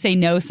for me to say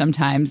no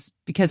sometimes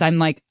because I'm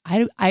like,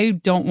 I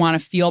don't want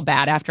to feel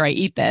bad after I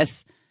eat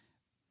this,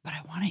 but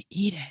I want to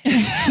eat it.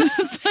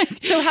 It's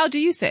like, So how do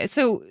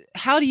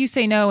you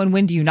say no and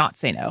when do you not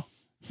say no?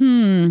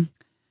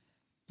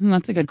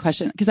 That's a good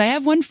question. Because I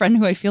have one friend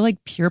who I feel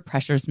like peer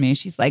pressures me.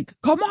 She's like,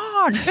 come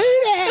on, eat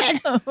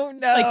it. Oh,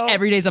 no. Like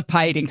every day's a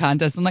pie eating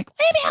contest. I'm like,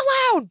 leave me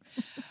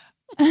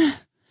alone.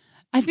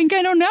 I think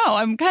I don't know.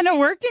 I'm kind of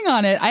working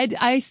on it.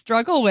 I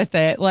struggle with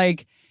it.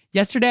 Like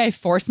yesterday, I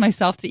forced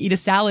myself to eat a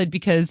salad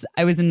because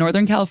I was in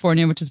Northern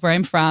California, which is where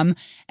I'm from.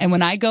 And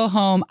when I go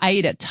home, I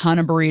eat a ton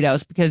of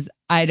burritos because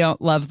I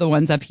don't love the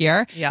ones up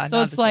here. Yeah,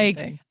 so it's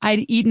like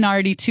I'd eaten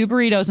already 2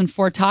 burritos and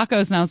 4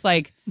 tacos. And I was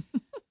like,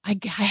 I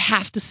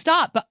have to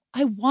stop. But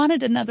I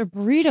wanted another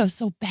burrito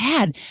so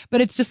bad.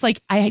 But it's just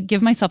like I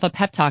give myself a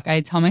pep talk.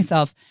 I tell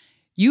myself,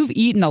 you've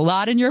eaten a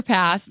lot in your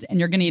past and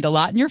you're going to eat a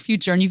lot in your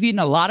future. And you've eaten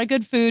a lot of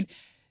good food.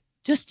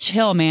 Just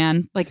chill,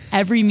 man. Like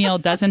every meal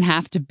doesn't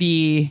have to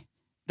be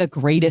the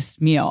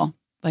greatest meal.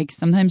 Like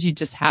sometimes you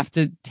just have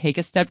to take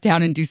a step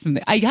down and do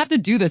something. I have to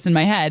do this in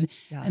my head.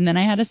 Yeah. And then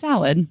I had a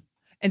salad.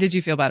 And did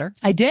you feel better?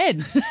 I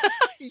did.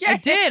 I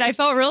did. I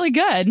felt really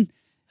good.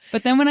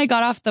 But then when I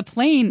got off the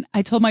plane,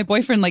 I told my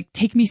boyfriend, like,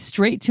 take me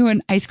straight to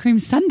an ice cream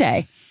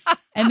sundae.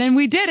 And then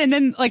we did. And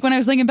then like when I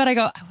was laying in bed, I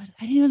go, I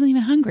wasn't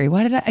even hungry.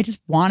 Why did I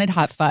just wanted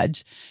hot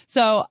fudge.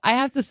 So I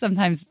have to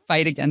sometimes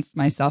fight against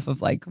myself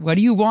of like, what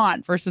do you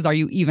want versus are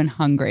you even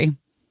hungry?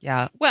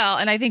 Yeah. Well,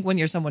 and I think when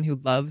you're someone who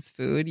loves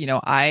food,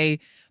 my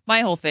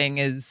whole thing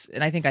is,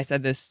 and I think I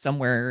said this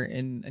somewhere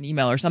in an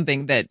email or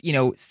something that,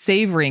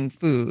 savoring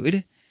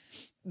food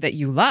that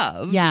you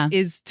love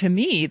is, to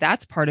me,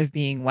 that's part of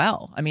being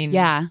well. I mean,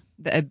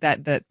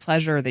 that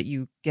pleasure that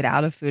you get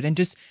out of food and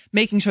just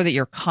making sure that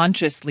you're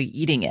consciously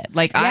eating it.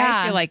 Like,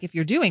 I feel like if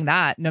you're doing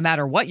that, no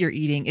matter what you're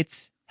eating,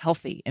 it's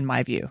healthy in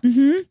my view.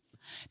 Mm-hmm.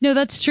 No,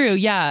 that's true.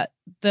 Yeah.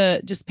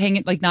 The just paying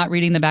it, like not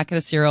reading the back of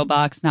the cereal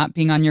box, not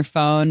being on your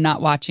phone,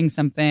 not watching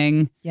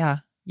something. Yeah.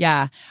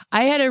 Yeah.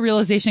 I had a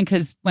realization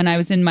because when I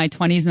was in my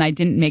 20s and I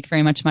didn't make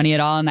very much money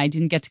at all and I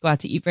didn't get to go out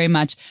to eat very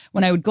much,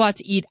 when I would go out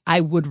to eat, I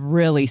would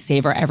really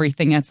savor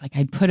everything. It's like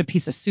I'd put a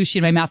piece of sushi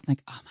in my mouth and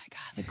like, oh my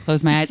God, like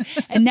close my eyes.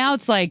 And now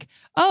it's like,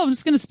 oh, I'm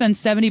just going to spend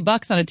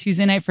 $70 on a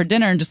Tuesday night for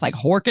dinner and just like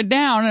hork it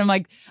down. And I'm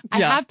like, I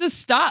have to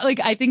stop. Like,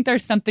 I think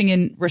there's something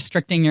in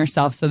restricting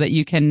yourself so that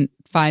you can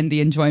find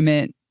the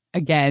enjoyment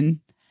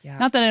again. Yeah.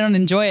 Not that I don't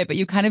enjoy it, but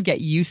you kind of get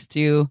used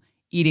to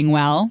eating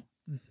well.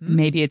 Mm-hmm.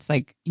 Maybe it's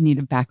like you need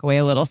to back away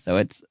a little so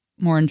it's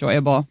more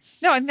enjoyable.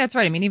 No, I think that's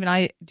right. I mean, even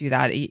I do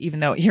that, even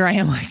though here I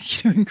am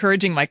like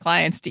encouraging my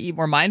clients to eat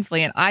more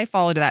mindfully, and I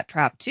fall into that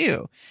trap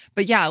too.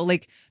 But yeah,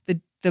 like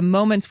the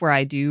moments where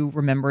I do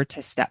remember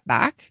to step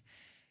back,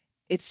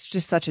 it's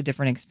just such a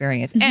different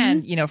experience.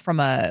 Mm-hmm. And, from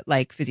a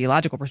like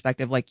physiological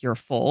perspective, like you're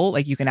full,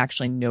 like you can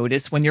actually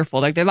notice when you're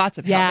full. Like there are lots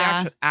of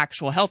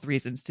actual health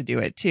reasons to do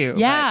it too.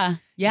 Yeah.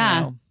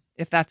 But,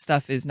 if that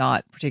stuff is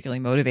not particularly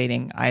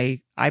motivating, I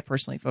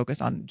personally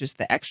focus on just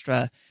the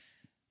extra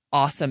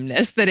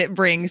awesomeness that it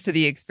brings to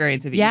the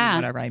experience of eating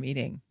whatever I'm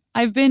eating.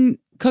 I've been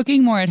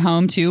cooking more at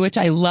home too, which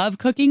I love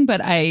cooking,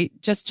 but I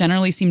just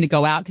generally seem to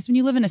go out because when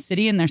you live in a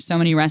city and there's so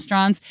many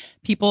restaurants,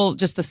 people,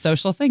 just the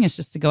social thing is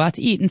just to go out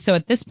to eat. And so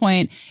at this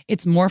point,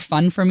 it's more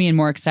fun for me and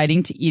more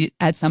exciting to eat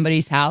at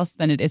somebody's house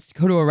than it is to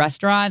go to a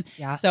restaurant.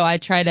 Yeah. So I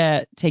try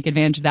to take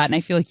advantage of that. And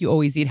I feel like you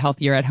always eat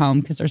healthier at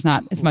home because there's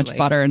not as much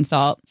butter and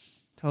salt.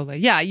 Totally.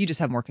 Yeah, you just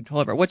have more control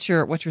over it. What's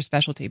your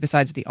specialty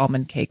besides the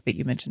almond cake that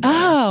you mentioned earlier?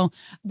 Oh,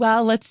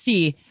 well, let's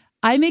see.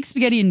 I make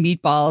spaghetti and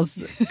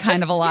meatballs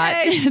kind of a lot.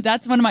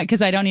 That's one of my,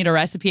 because I don't need a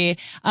recipe.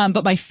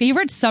 But my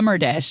favorite summer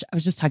dish, I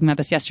was just talking about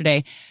this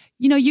yesterday.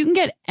 You can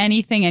get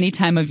anything any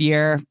time of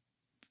year.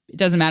 It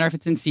doesn't matter if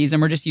it's in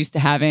season. We're just used to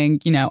having,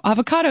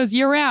 avocados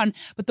year round.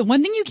 But the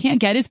one thing you can't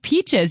get is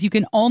peaches. You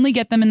can only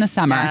get them in the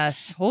summer.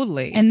 Yes,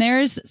 totally. And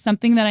there's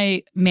something that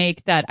I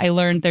make that I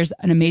learned. There's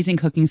an amazing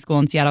cooking school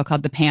in Seattle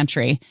called The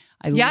Pantry.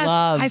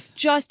 I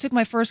just took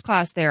my first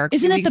class there.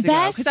 Isn't it the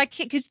best?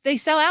 Because they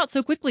sell out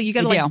so quickly. You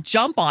got to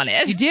jump on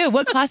it. You do.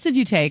 What class did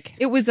you take?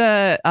 It was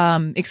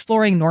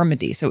exploring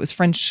Normandy. So it was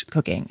French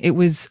cooking. It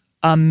was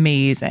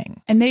amazing.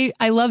 And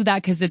I love that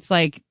because it's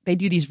like they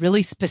do these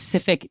really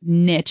specific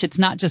niche. It's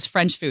not just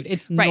French food.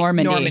 It's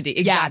Normandy. Normandy,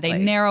 exactly. Yeah,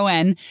 they narrow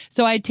in.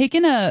 So I'd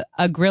taken a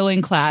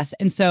grilling class.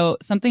 And so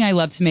something I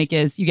love to make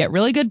is you get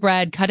really good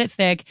bread, cut it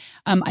thick,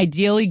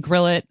 ideally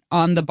grill it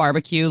on the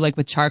barbecue, like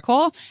with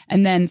charcoal,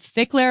 and then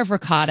thick layer of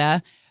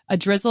ricotta, a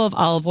drizzle of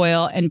olive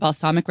oil and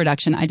balsamic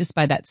reduction. I just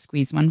buy that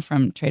squeeze one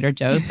from Trader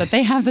Joe's that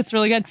they have that's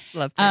really good.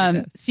 Love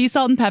Trader Joe's. Sea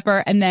salt and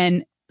pepper, and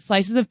then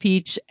slices of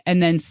peach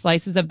and then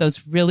slices of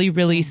those really,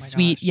 really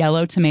sweet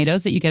yellow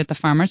tomatoes that you get at the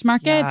farmer's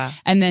market,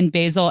 and then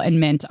basil and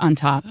mint on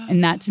top.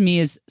 And that to me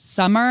is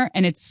summer,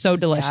 and it's so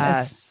delicious.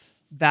 Yes.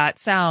 That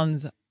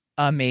sounds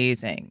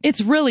amazing.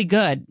 It's really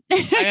good.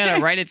 I'm going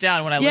to write it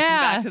down when I listen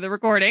back to the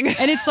recording.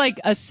 And it's like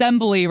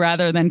assembly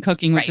rather than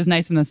cooking, which is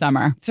nice in the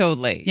summer.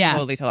 Totally. Yeah.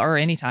 Totally. Or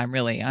anytime,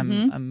 really.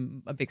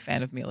 I'm a big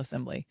fan of meal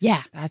assembly.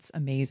 Yeah. That's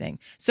amazing.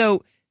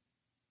 So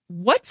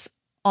what's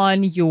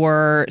on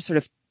your sort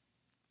of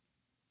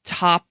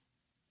top,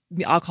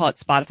 I'll call it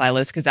Spotify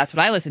list because that's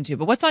what I listen to,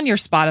 but what's on your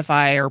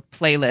Spotify or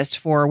playlist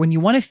for when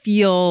you want to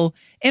feel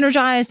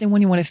energized and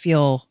when you want to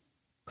feel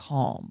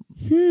calm?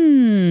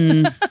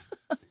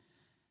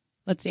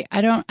 Let's see.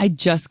 I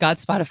just got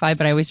Spotify,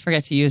 but I always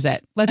forget to use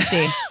it. Let's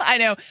see. I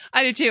know.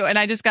 I do too. And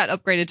I just got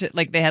upgraded to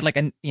like, they had like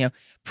a,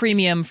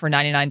 premium for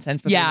 99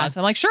 cents for 3 months.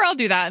 I'm like, sure, I'll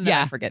do that. And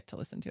then I forget to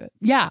listen to it.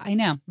 Yeah, I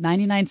know.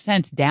 99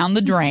 cents down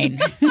the drain.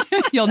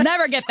 You'll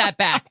never get that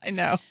back. I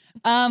know.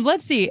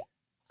 Let's see.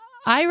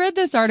 I read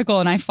this article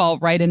and I fall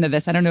right into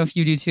this. I don't know if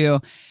you do too.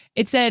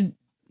 It said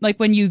like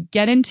when you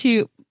get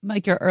into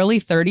like your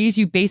early 30s,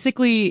 you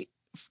basically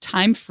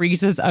time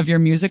freezes of your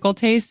musical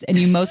taste and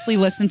you mostly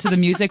listen to the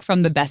music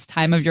from the best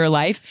time of your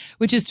life,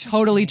 which is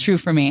totally true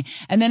for me.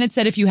 And then it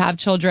said if you have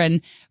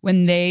children,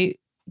 when they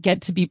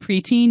get to be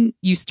preteen,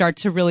 you start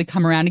to really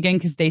come around again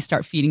because they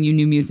start feeding you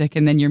new music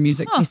and then your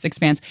music taste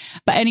expands.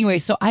 But anyway,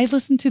 so I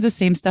listen to the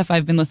same stuff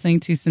I've been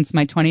listening to since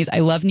my 20s. I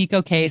love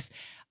Nico Case.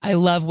 I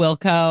love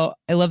Wilco.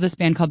 I love this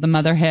band called the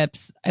Mother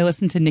Hips. I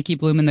listen to Nikki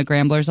Bloom and the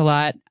Gramblers a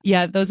lot.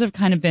 Yeah, those have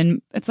kind of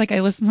been, it's like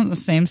I listen to the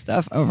same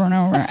stuff over and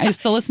over. I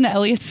still listen to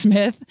Elliott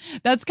Smith.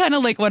 That's kind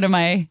of like one of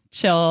my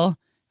chill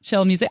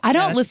music. I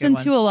don't listen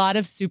to a lot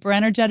of super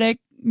energetic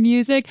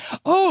music.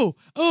 Oh,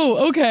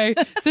 okay.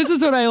 This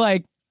is what I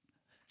like.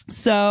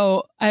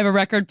 So I have a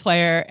record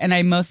player and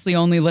I mostly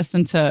only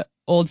listen to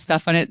old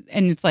stuff on it.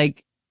 And it's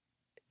like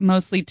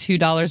mostly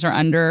 $2 or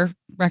under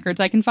records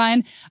I can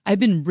find. I've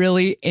been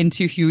really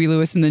into Huey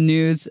Lewis and the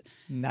News.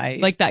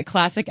 Nice. Like that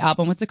classic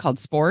album. What's it called?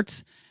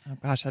 Sports. Oh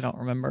gosh, I don't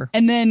remember.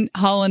 And then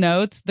Hall &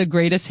 Oates, The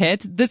Greatest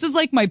Hits. This is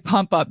like my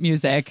pump up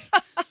music.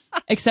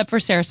 Except for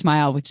Sarah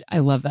Smile, which I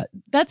love that.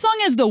 That song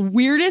has the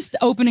weirdest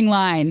opening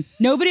line.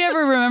 Nobody ever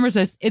remembers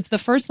this. It's the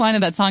first line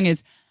of that song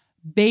is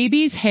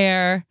baby's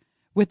hair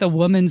with a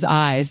woman's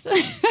eyes.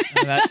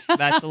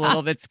 That's a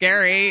little bit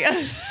scary.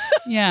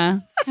 Yeah,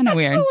 kind of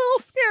weird. It's a little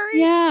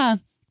scary. Yeah.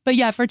 But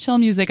yeah, for chill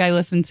music, I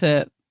listen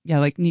to,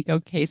 like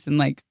Nico Case and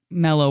like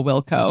Mellow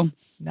Wilco.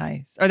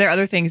 Nice. Are there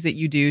other things that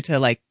you do to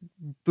like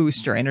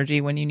boost your energy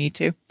when you need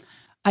to?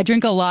 I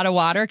drink a lot of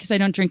water because I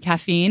don't drink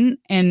caffeine.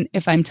 And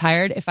if I'm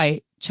tired, if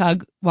I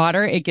chug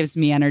water, it gives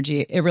me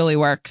energy. It really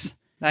works.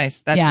 Nice.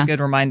 That's a good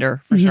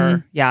reminder for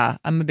sure. Yeah.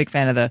 I'm a big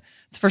fan of it's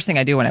the first thing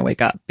I do when I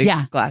wake up. Big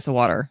glass of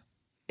water.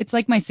 It's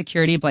like my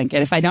security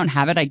blanket. If I don't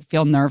have it, I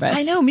feel nervous.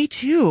 I know, me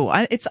too.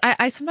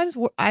 I sometimes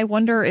I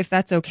wonder if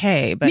that's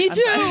okay. But me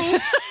too.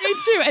 Me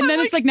too. And then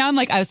it's like now I'm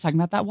like I was talking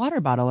about that water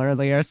bottle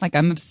earlier. It's like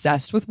I'm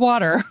obsessed with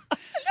water.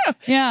 No.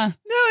 Yeah.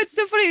 No, it's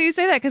so funny that you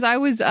say that because I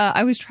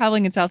was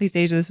traveling in Southeast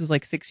Asia. This was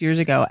like 6 years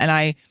ago, and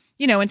I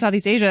in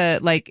Southeast Asia,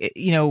 like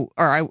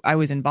or I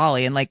was in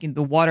Bali, and like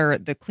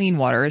the clean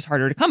water is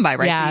harder to come by,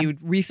 right? Yeah. So you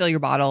would refill your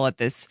bottle at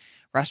this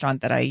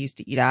restaurant that I used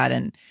to eat at,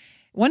 and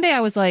one day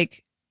I was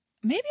like,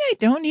 maybe I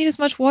don't need as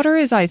much water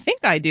as I think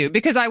I do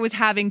because I was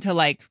having to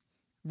like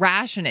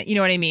ration it. You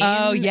know what I mean?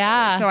 Oh,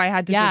 yeah. So I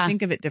had to sort of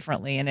think of it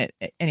differently. And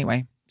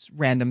anyway, it's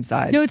random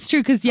side. No, it's true.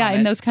 Because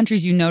in those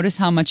countries, you notice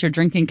how much you're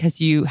drinking because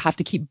you have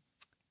to keep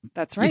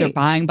either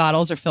buying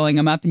bottles or filling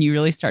them up and you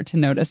really start to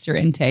notice your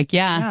intake.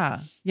 Yeah.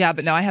 Yeah.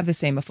 But no, I have the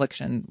same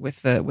affliction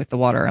with the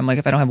water. I'm like,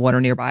 if I don't have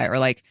water nearby or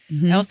like,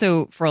 I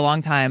also for a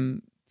long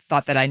time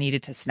thought that I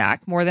needed to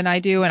snack more than I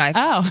do. And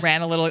I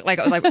ran a little,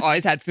 like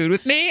always had food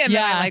with me. And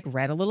then I like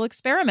read a little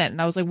experiment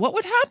and I was like, what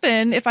would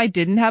happen if I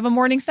didn't have a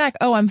morning snack?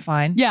 Oh, I'm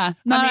fine. Yeah.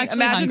 Not actually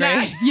imagine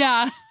hungry. that.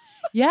 Yeah.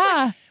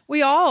 Yeah.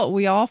 We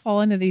all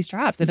fall into these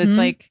traps. And it's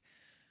like,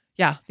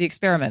 the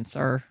experiments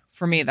are,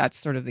 for me, that's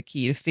sort of the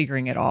key to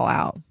figuring it all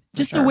out.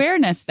 Just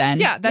awareness then.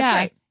 Yeah, that's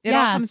right. It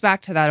all comes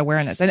back to that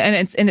awareness. And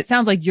it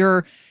sounds like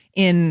you're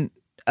in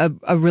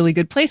a really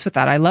good place with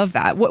that. I love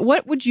that.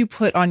 What would you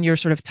put on your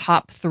sort of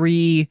top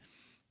 3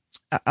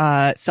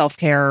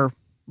 self-care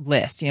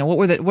list?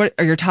 What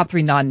are your top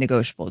 3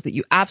 non-negotiables that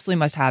you absolutely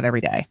must have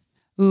every day?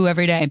 Ooh,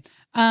 every day.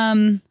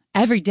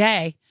 Every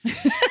day.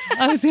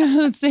 Let's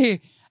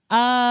see.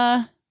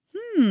 I'll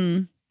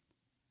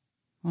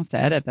have to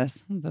edit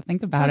this. I'll have to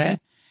think about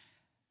it.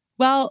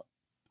 Well,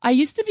 I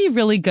used to be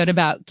really good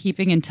about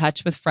keeping in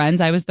touch with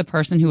friends. I was the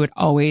person who would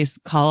always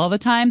call all the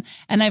time.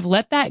 And I've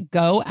let that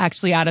go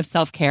actually out of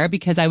self-care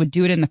because I would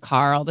do it in the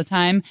car all the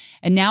time.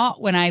 And now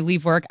when I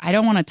leave work, I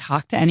don't want to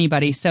talk to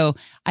anybody. So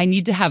I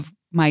need to have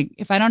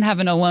if I don't have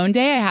an alone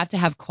day, I have to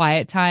have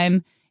quiet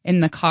time in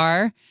the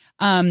car.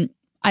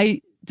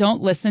 I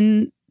don't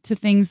listen to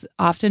things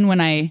often when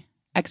I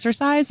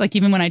exercise, like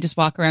even when I just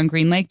walk around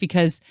Green Lake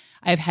because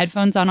I have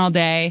headphones on all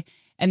day.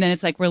 And then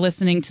it's like we're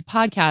listening to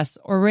podcasts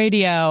or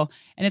radio.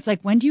 And it's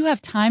like, when do you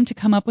have time to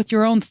come up with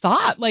your own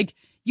thought? Like,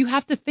 you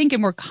have to think,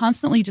 and we're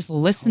constantly just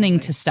listening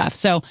to stuff.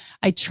 So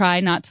I try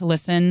not to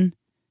listen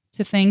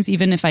to things,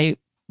 even if I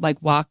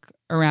like walk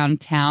around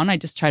town.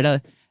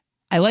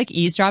 I like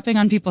eavesdropping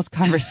on people's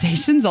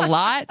conversations a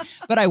lot,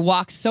 but I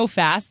walk so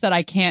fast that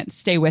I can't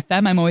stay with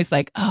them. I'm always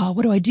like, oh,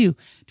 what do I do?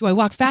 Do I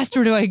walk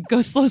faster or do I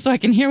go slow so I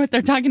can hear what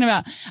they're talking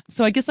about?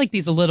 So I guess like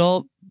these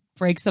little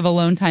breaks of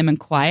alone time and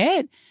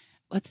quiet.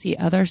 Let's see,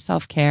 other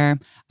self-care.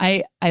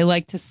 I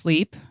like to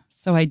sleep.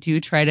 So I do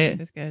try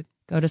to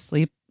go to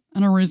sleep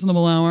at a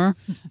reasonable hour.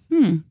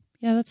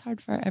 Yeah, that's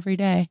hard for every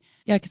day.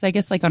 Yeah, because I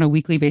guess like on a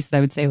weekly basis, I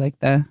would say like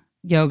the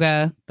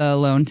yoga, the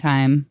alone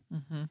time,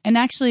 and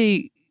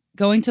actually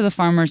going to the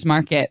farmer's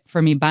market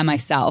for me by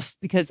myself,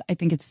 because I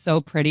think it's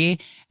so pretty.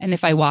 And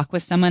if I walk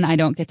with someone, I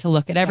don't get to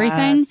look at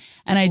everything. Yes,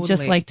 and I totally.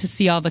 just like to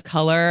see all the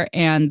color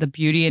and the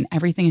beauty, and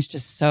everything is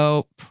just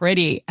so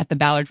pretty at the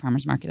Ballard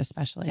Farmer's Market,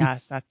 especially.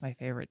 Yes, that's my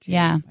favorite too.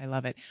 Yeah. I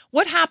love it.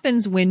 What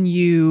happens when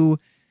you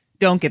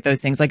don't get those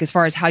things? Like as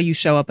far as how you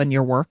show up in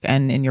your work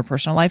and in your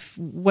personal life,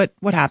 what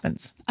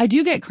happens? I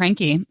do get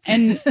cranky.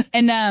 And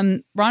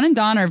Ron and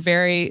Dawn are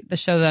the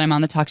show that I'm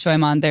on, the talk show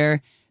I'm on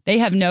there. They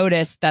have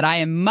noticed that I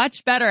am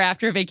much better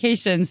after a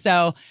vacation.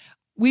 So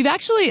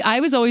I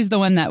was always the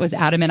one that was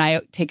adamant.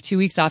 I take 2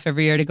 weeks off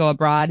every year to go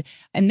abroad,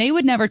 and they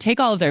would never take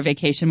all of their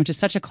vacation, which is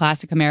such a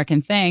classic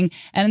American thing.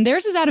 And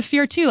theirs is out of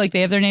fear too. Like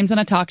they have their names on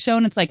a talk show,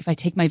 and it's like, if I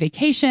take my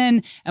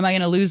vacation, am I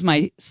going to lose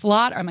my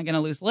slot, or am I going to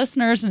lose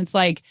listeners? And it's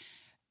like,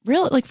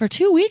 really, like for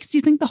 2 weeks, do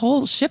you think the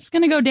whole ship's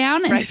going to go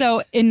down? And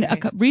so in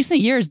recent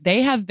years,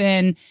 they have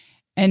been,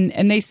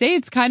 and they say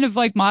it's kind of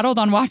like modeled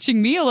on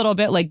watching me a little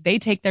bit. Like they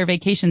take their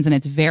vacations, and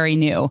it's very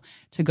new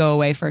to go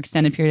away for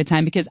extended period of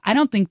time, because I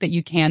don't think that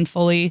you can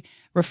fully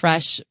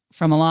refresh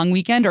from a long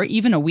weekend or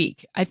even a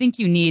week. I think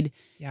you need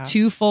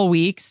 2 full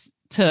weeks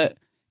to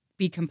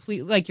be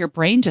completely, like your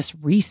brain just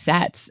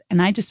resets.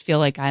 And I just feel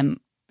like I'm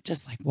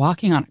just like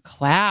walking on a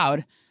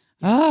cloud.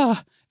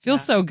 Oh,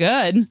 feels so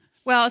good.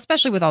 Well,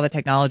 especially with all the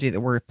technology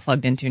that we're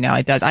plugged into now,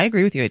 it does. I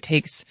agree with you. It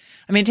takes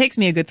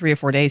me a good 3 or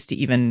 4 days to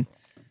even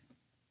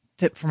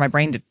for my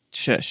brain to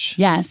shush.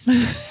 Yes.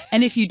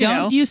 And if you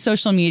don't use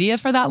social media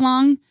for that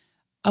long,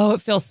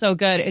 it feels so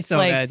good. It's so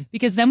like, good.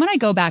 Because then when I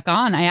go back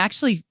on, I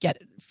actually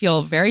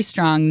feel very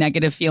strong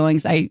negative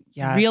feelings. I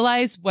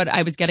realize what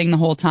I was getting the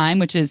whole time,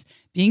 which is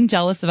being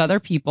jealous of other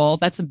people.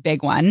 That's a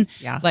big one.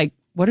 Yeah. Like,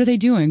 what are they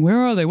doing? Where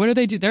are they? What do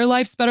they do? Their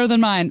life's better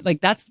than mine.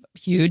 Like, that's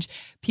huge.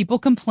 People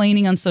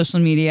complaining on social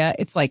media.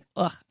 It's like,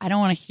 ugh, I don't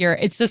want to hear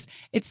it.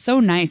 It's so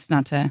nice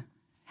not to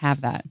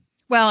have that.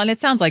 Well, and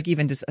it sounds like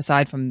even just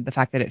aside from the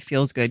fact that it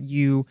feels good,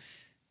 you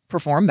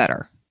perform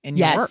better in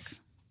your work.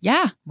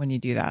 Yeah. When you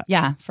do that.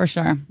 Yeah, for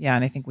sure. Yeah.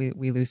 And I think we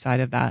lose sight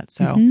of that.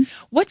 So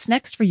what's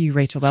next for you,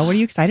 Rachel Bell? What are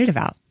you excited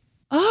about?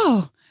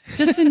 Oh,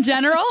 just in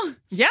general?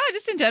 Yeah,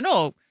 just in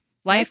general.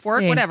 Life,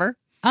 work, whatever.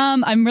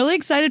 I'm really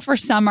excited for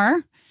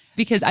summer,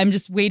 because I'm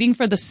just waiting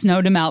for the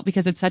snow to melt,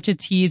 because it's such a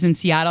tease in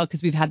Seattle,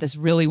 because we've had this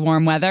really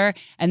warm weather,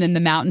 and then the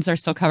mountains are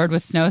still covered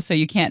with snow, so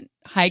you can't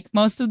hike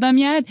most of them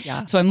yet.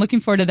 Yeah. So I'm looking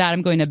forward to that.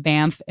 I'm going to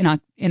Banff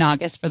in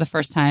August for the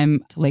first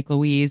time, to Lake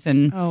Louise,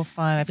 and oh,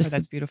 fun! I've heard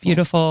that's beautiful.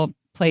 Beautiful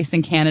place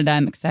in Canada.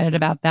 I'm excited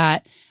about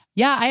that.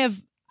 Yeah,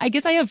 I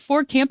guess I have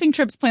 4 camping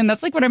trips planned.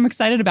 That's like what I'm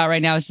excited about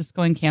right now, is just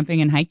going camping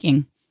and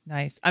hiking.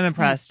 Nice. I'm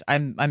impressed.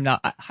 I'm not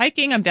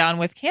hiking. I'm down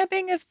with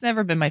camping. It's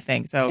never been my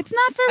thing. So it's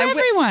not for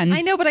everyone.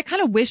 I know, but I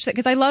kind of wish that,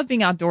 because I love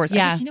being outdoors.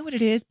 Yeah. You know what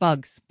it is?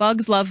 Bugs.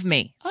 Bugs love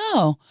me.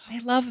 Oh, they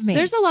love me.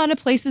 There's a lot of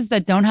places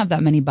that don't have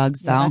that many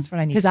bugs, though. That's what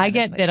I need. Because I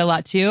get bit a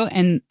lot too.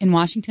 And in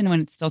Washington,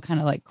 when it's still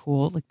kind of like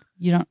cool, like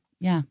you don't,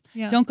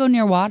 don't go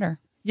near water.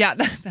 Yeah.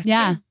 That's true.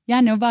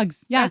 Yeah. No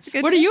bugs. Yeah. That's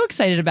good. What are you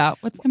excited about?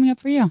 What's coming up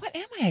for you? What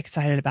am I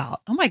excited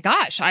about? Oh my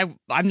gosh. I'm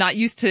not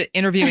used to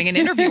interviewing an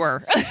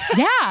interviewer.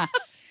 Yeah.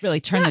 Really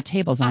turn the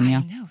tables on you.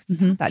 I know.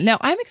 Stop that. No,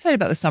 I'm excited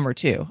about the summer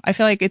too. I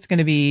feel like it's going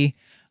to be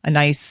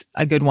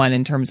a good one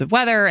in terms of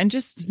weather, and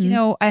just,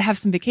 I have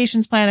some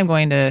vacations planned. I'm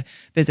going to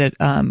visit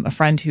a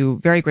friend who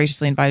very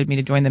graciously invited me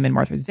to join them in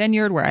Martha's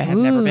Vineyard, where I have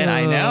never been.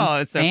 I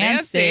know. It's so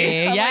fancy.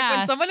 Yeah. Like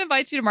when someone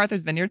invites you to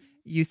Martha's Vineyard,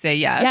 you say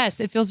yes. Yes.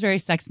 It feels very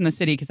Sex in the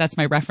City, because that's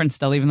my reference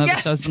still, even though the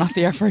show's been off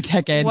the air for a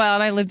decade. Well,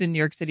 and I lived in New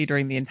York City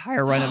during the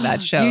entire run of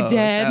that show. You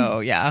did? So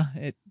yeah,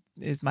 it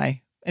is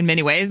in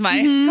many ways,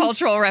 my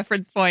cultural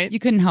reference point. You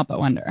couldn't help but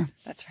wonder.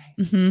 That's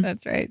right.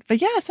 That's right.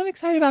 But yeah, so I'm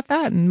excited about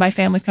that. And my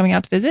family's coming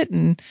out to visit,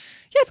 and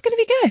yeah, it's going to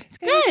be good. It's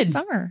going to be good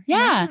summer.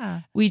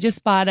 Yeah. We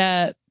just bought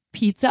a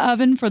pizza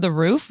oven for the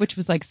roof, which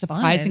was like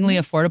surprisingly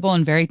affordable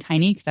and very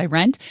tiny, because I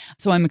rent.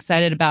 So I'm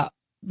excited about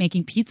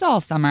making pizza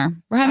all summer.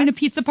 We're having a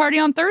pizza party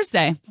on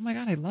Thursday. Oh my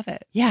God, I love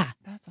it. Yeah.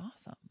 That's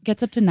awesome.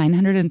 Gets up to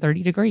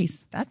 930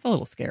 degrees. That's a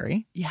little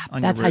scary. Yeah.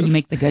 That's how you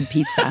make the good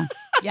pizza.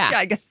 Yeah. Yeah,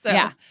 I guess so.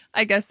 Yeah.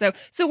 I guess so.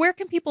 So where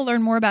can people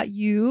learn more about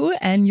you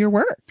and your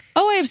work?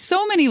 Oh, I have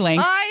so many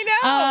links. I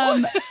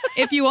know.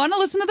 If you want to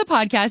listen to the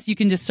podcast, you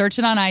can just search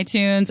it on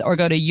iTunes or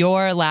go to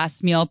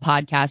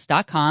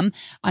yourlastmealpodcast.com.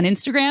 On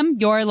Instagram,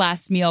 Your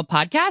Last Meal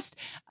Podcast.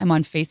 I'm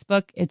on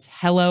Facebook. It's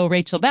Hello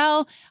Rachel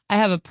Bell. I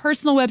have a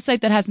personal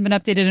website that hasn't been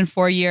updated in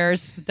 4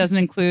 years. It doesn't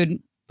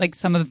include like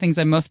some of the things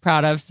I'm most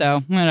proud of.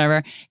 So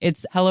whatever.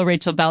 It's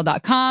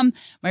hellorachelbell.com.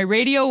 My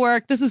radio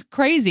work. This is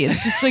crazy.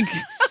 It's just like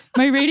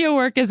my radio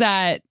work is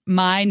at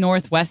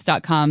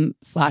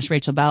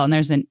mynorthwest.com/Rachel Bell. And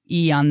there's an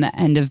E on the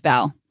end of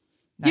Bell.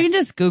 Nice. You can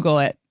just Google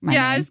it.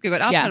 Yeah, just Google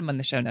it. I'll put them in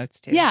the show notes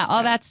too. Yeah,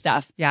 all that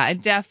stuff. Yeah,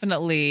 and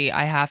definitely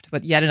I have to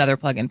put yet another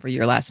plug in for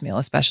Your Last Meal,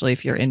 especially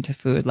if you're into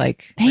food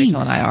like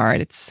Rachel and I are.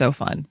 It's so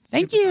fun.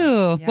 Thank you.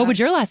 Yeah. What would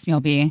your last meal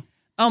be?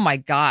 Oh my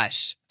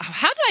gosh.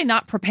 How did I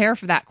not prepare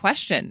for that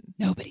question?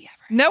 Nobody ever.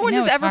 No one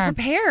has it's ever hard.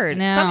 prepared.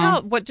 No.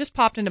 Somehow what just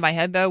popped into my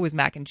head though was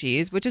mac and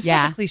cheese, which is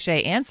such a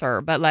cliche answer,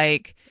 but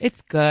like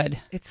it's good.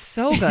 It's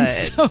so good.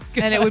 It's so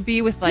good. And it would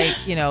be with like,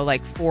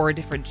 like 4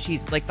 different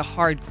cheeses, like the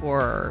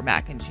hardcore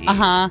mac and cheese.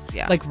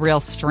 Yeah. Like real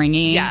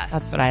stringy. Yes.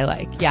 That's what I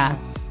like. Yeah.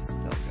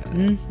 So good.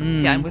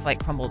 Mm-hmm. Yeah, and with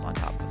like crumbles on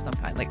top of some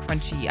kind, like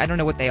crunchy. I don't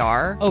know what they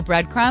are. Oh,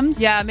 breadcrumbs?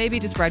 Yeah, maybe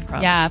just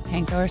breadcrumbs. Yeah,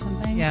 panko or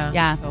something. Yeah.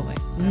 Yeah. Totally.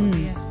 That would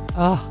be it.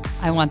 Oh,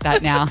 I want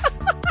that now.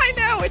 I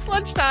know. It's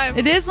lunchtime.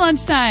 It is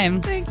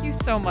lunchtime. Thank you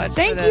so much.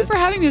 Thank you for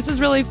having me. This is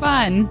really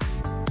fun.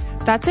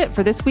 That's it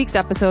for this week's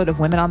episode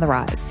of Women on the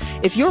Rise.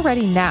 If you're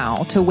ready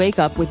now to wake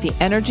up with the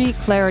energy,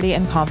 clarity,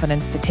 and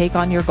confidence to take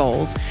on your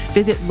goals,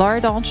 visit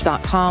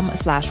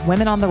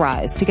laradolch.com/women on the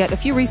rise to get a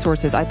few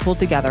resources I pulled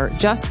together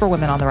just for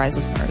Women on the Rise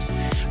listeners.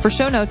 For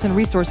show notes and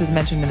resources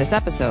mentioned in this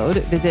episode,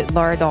 visit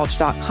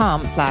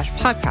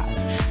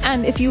laradolch.com/podcast.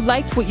 And if you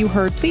liked what you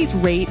heard, please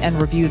rate and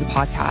review the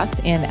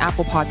podcast in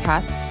Apple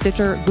Podcasts,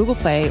 Stitcher, Google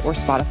Play, or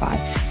Spotify.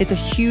 It's a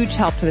huge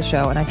help to the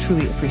show, and I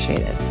truly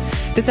appreciate it.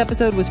 This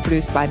episode was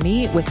produced by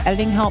me with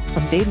editing help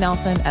from Dave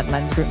Nelson at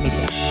Lens Group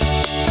Media.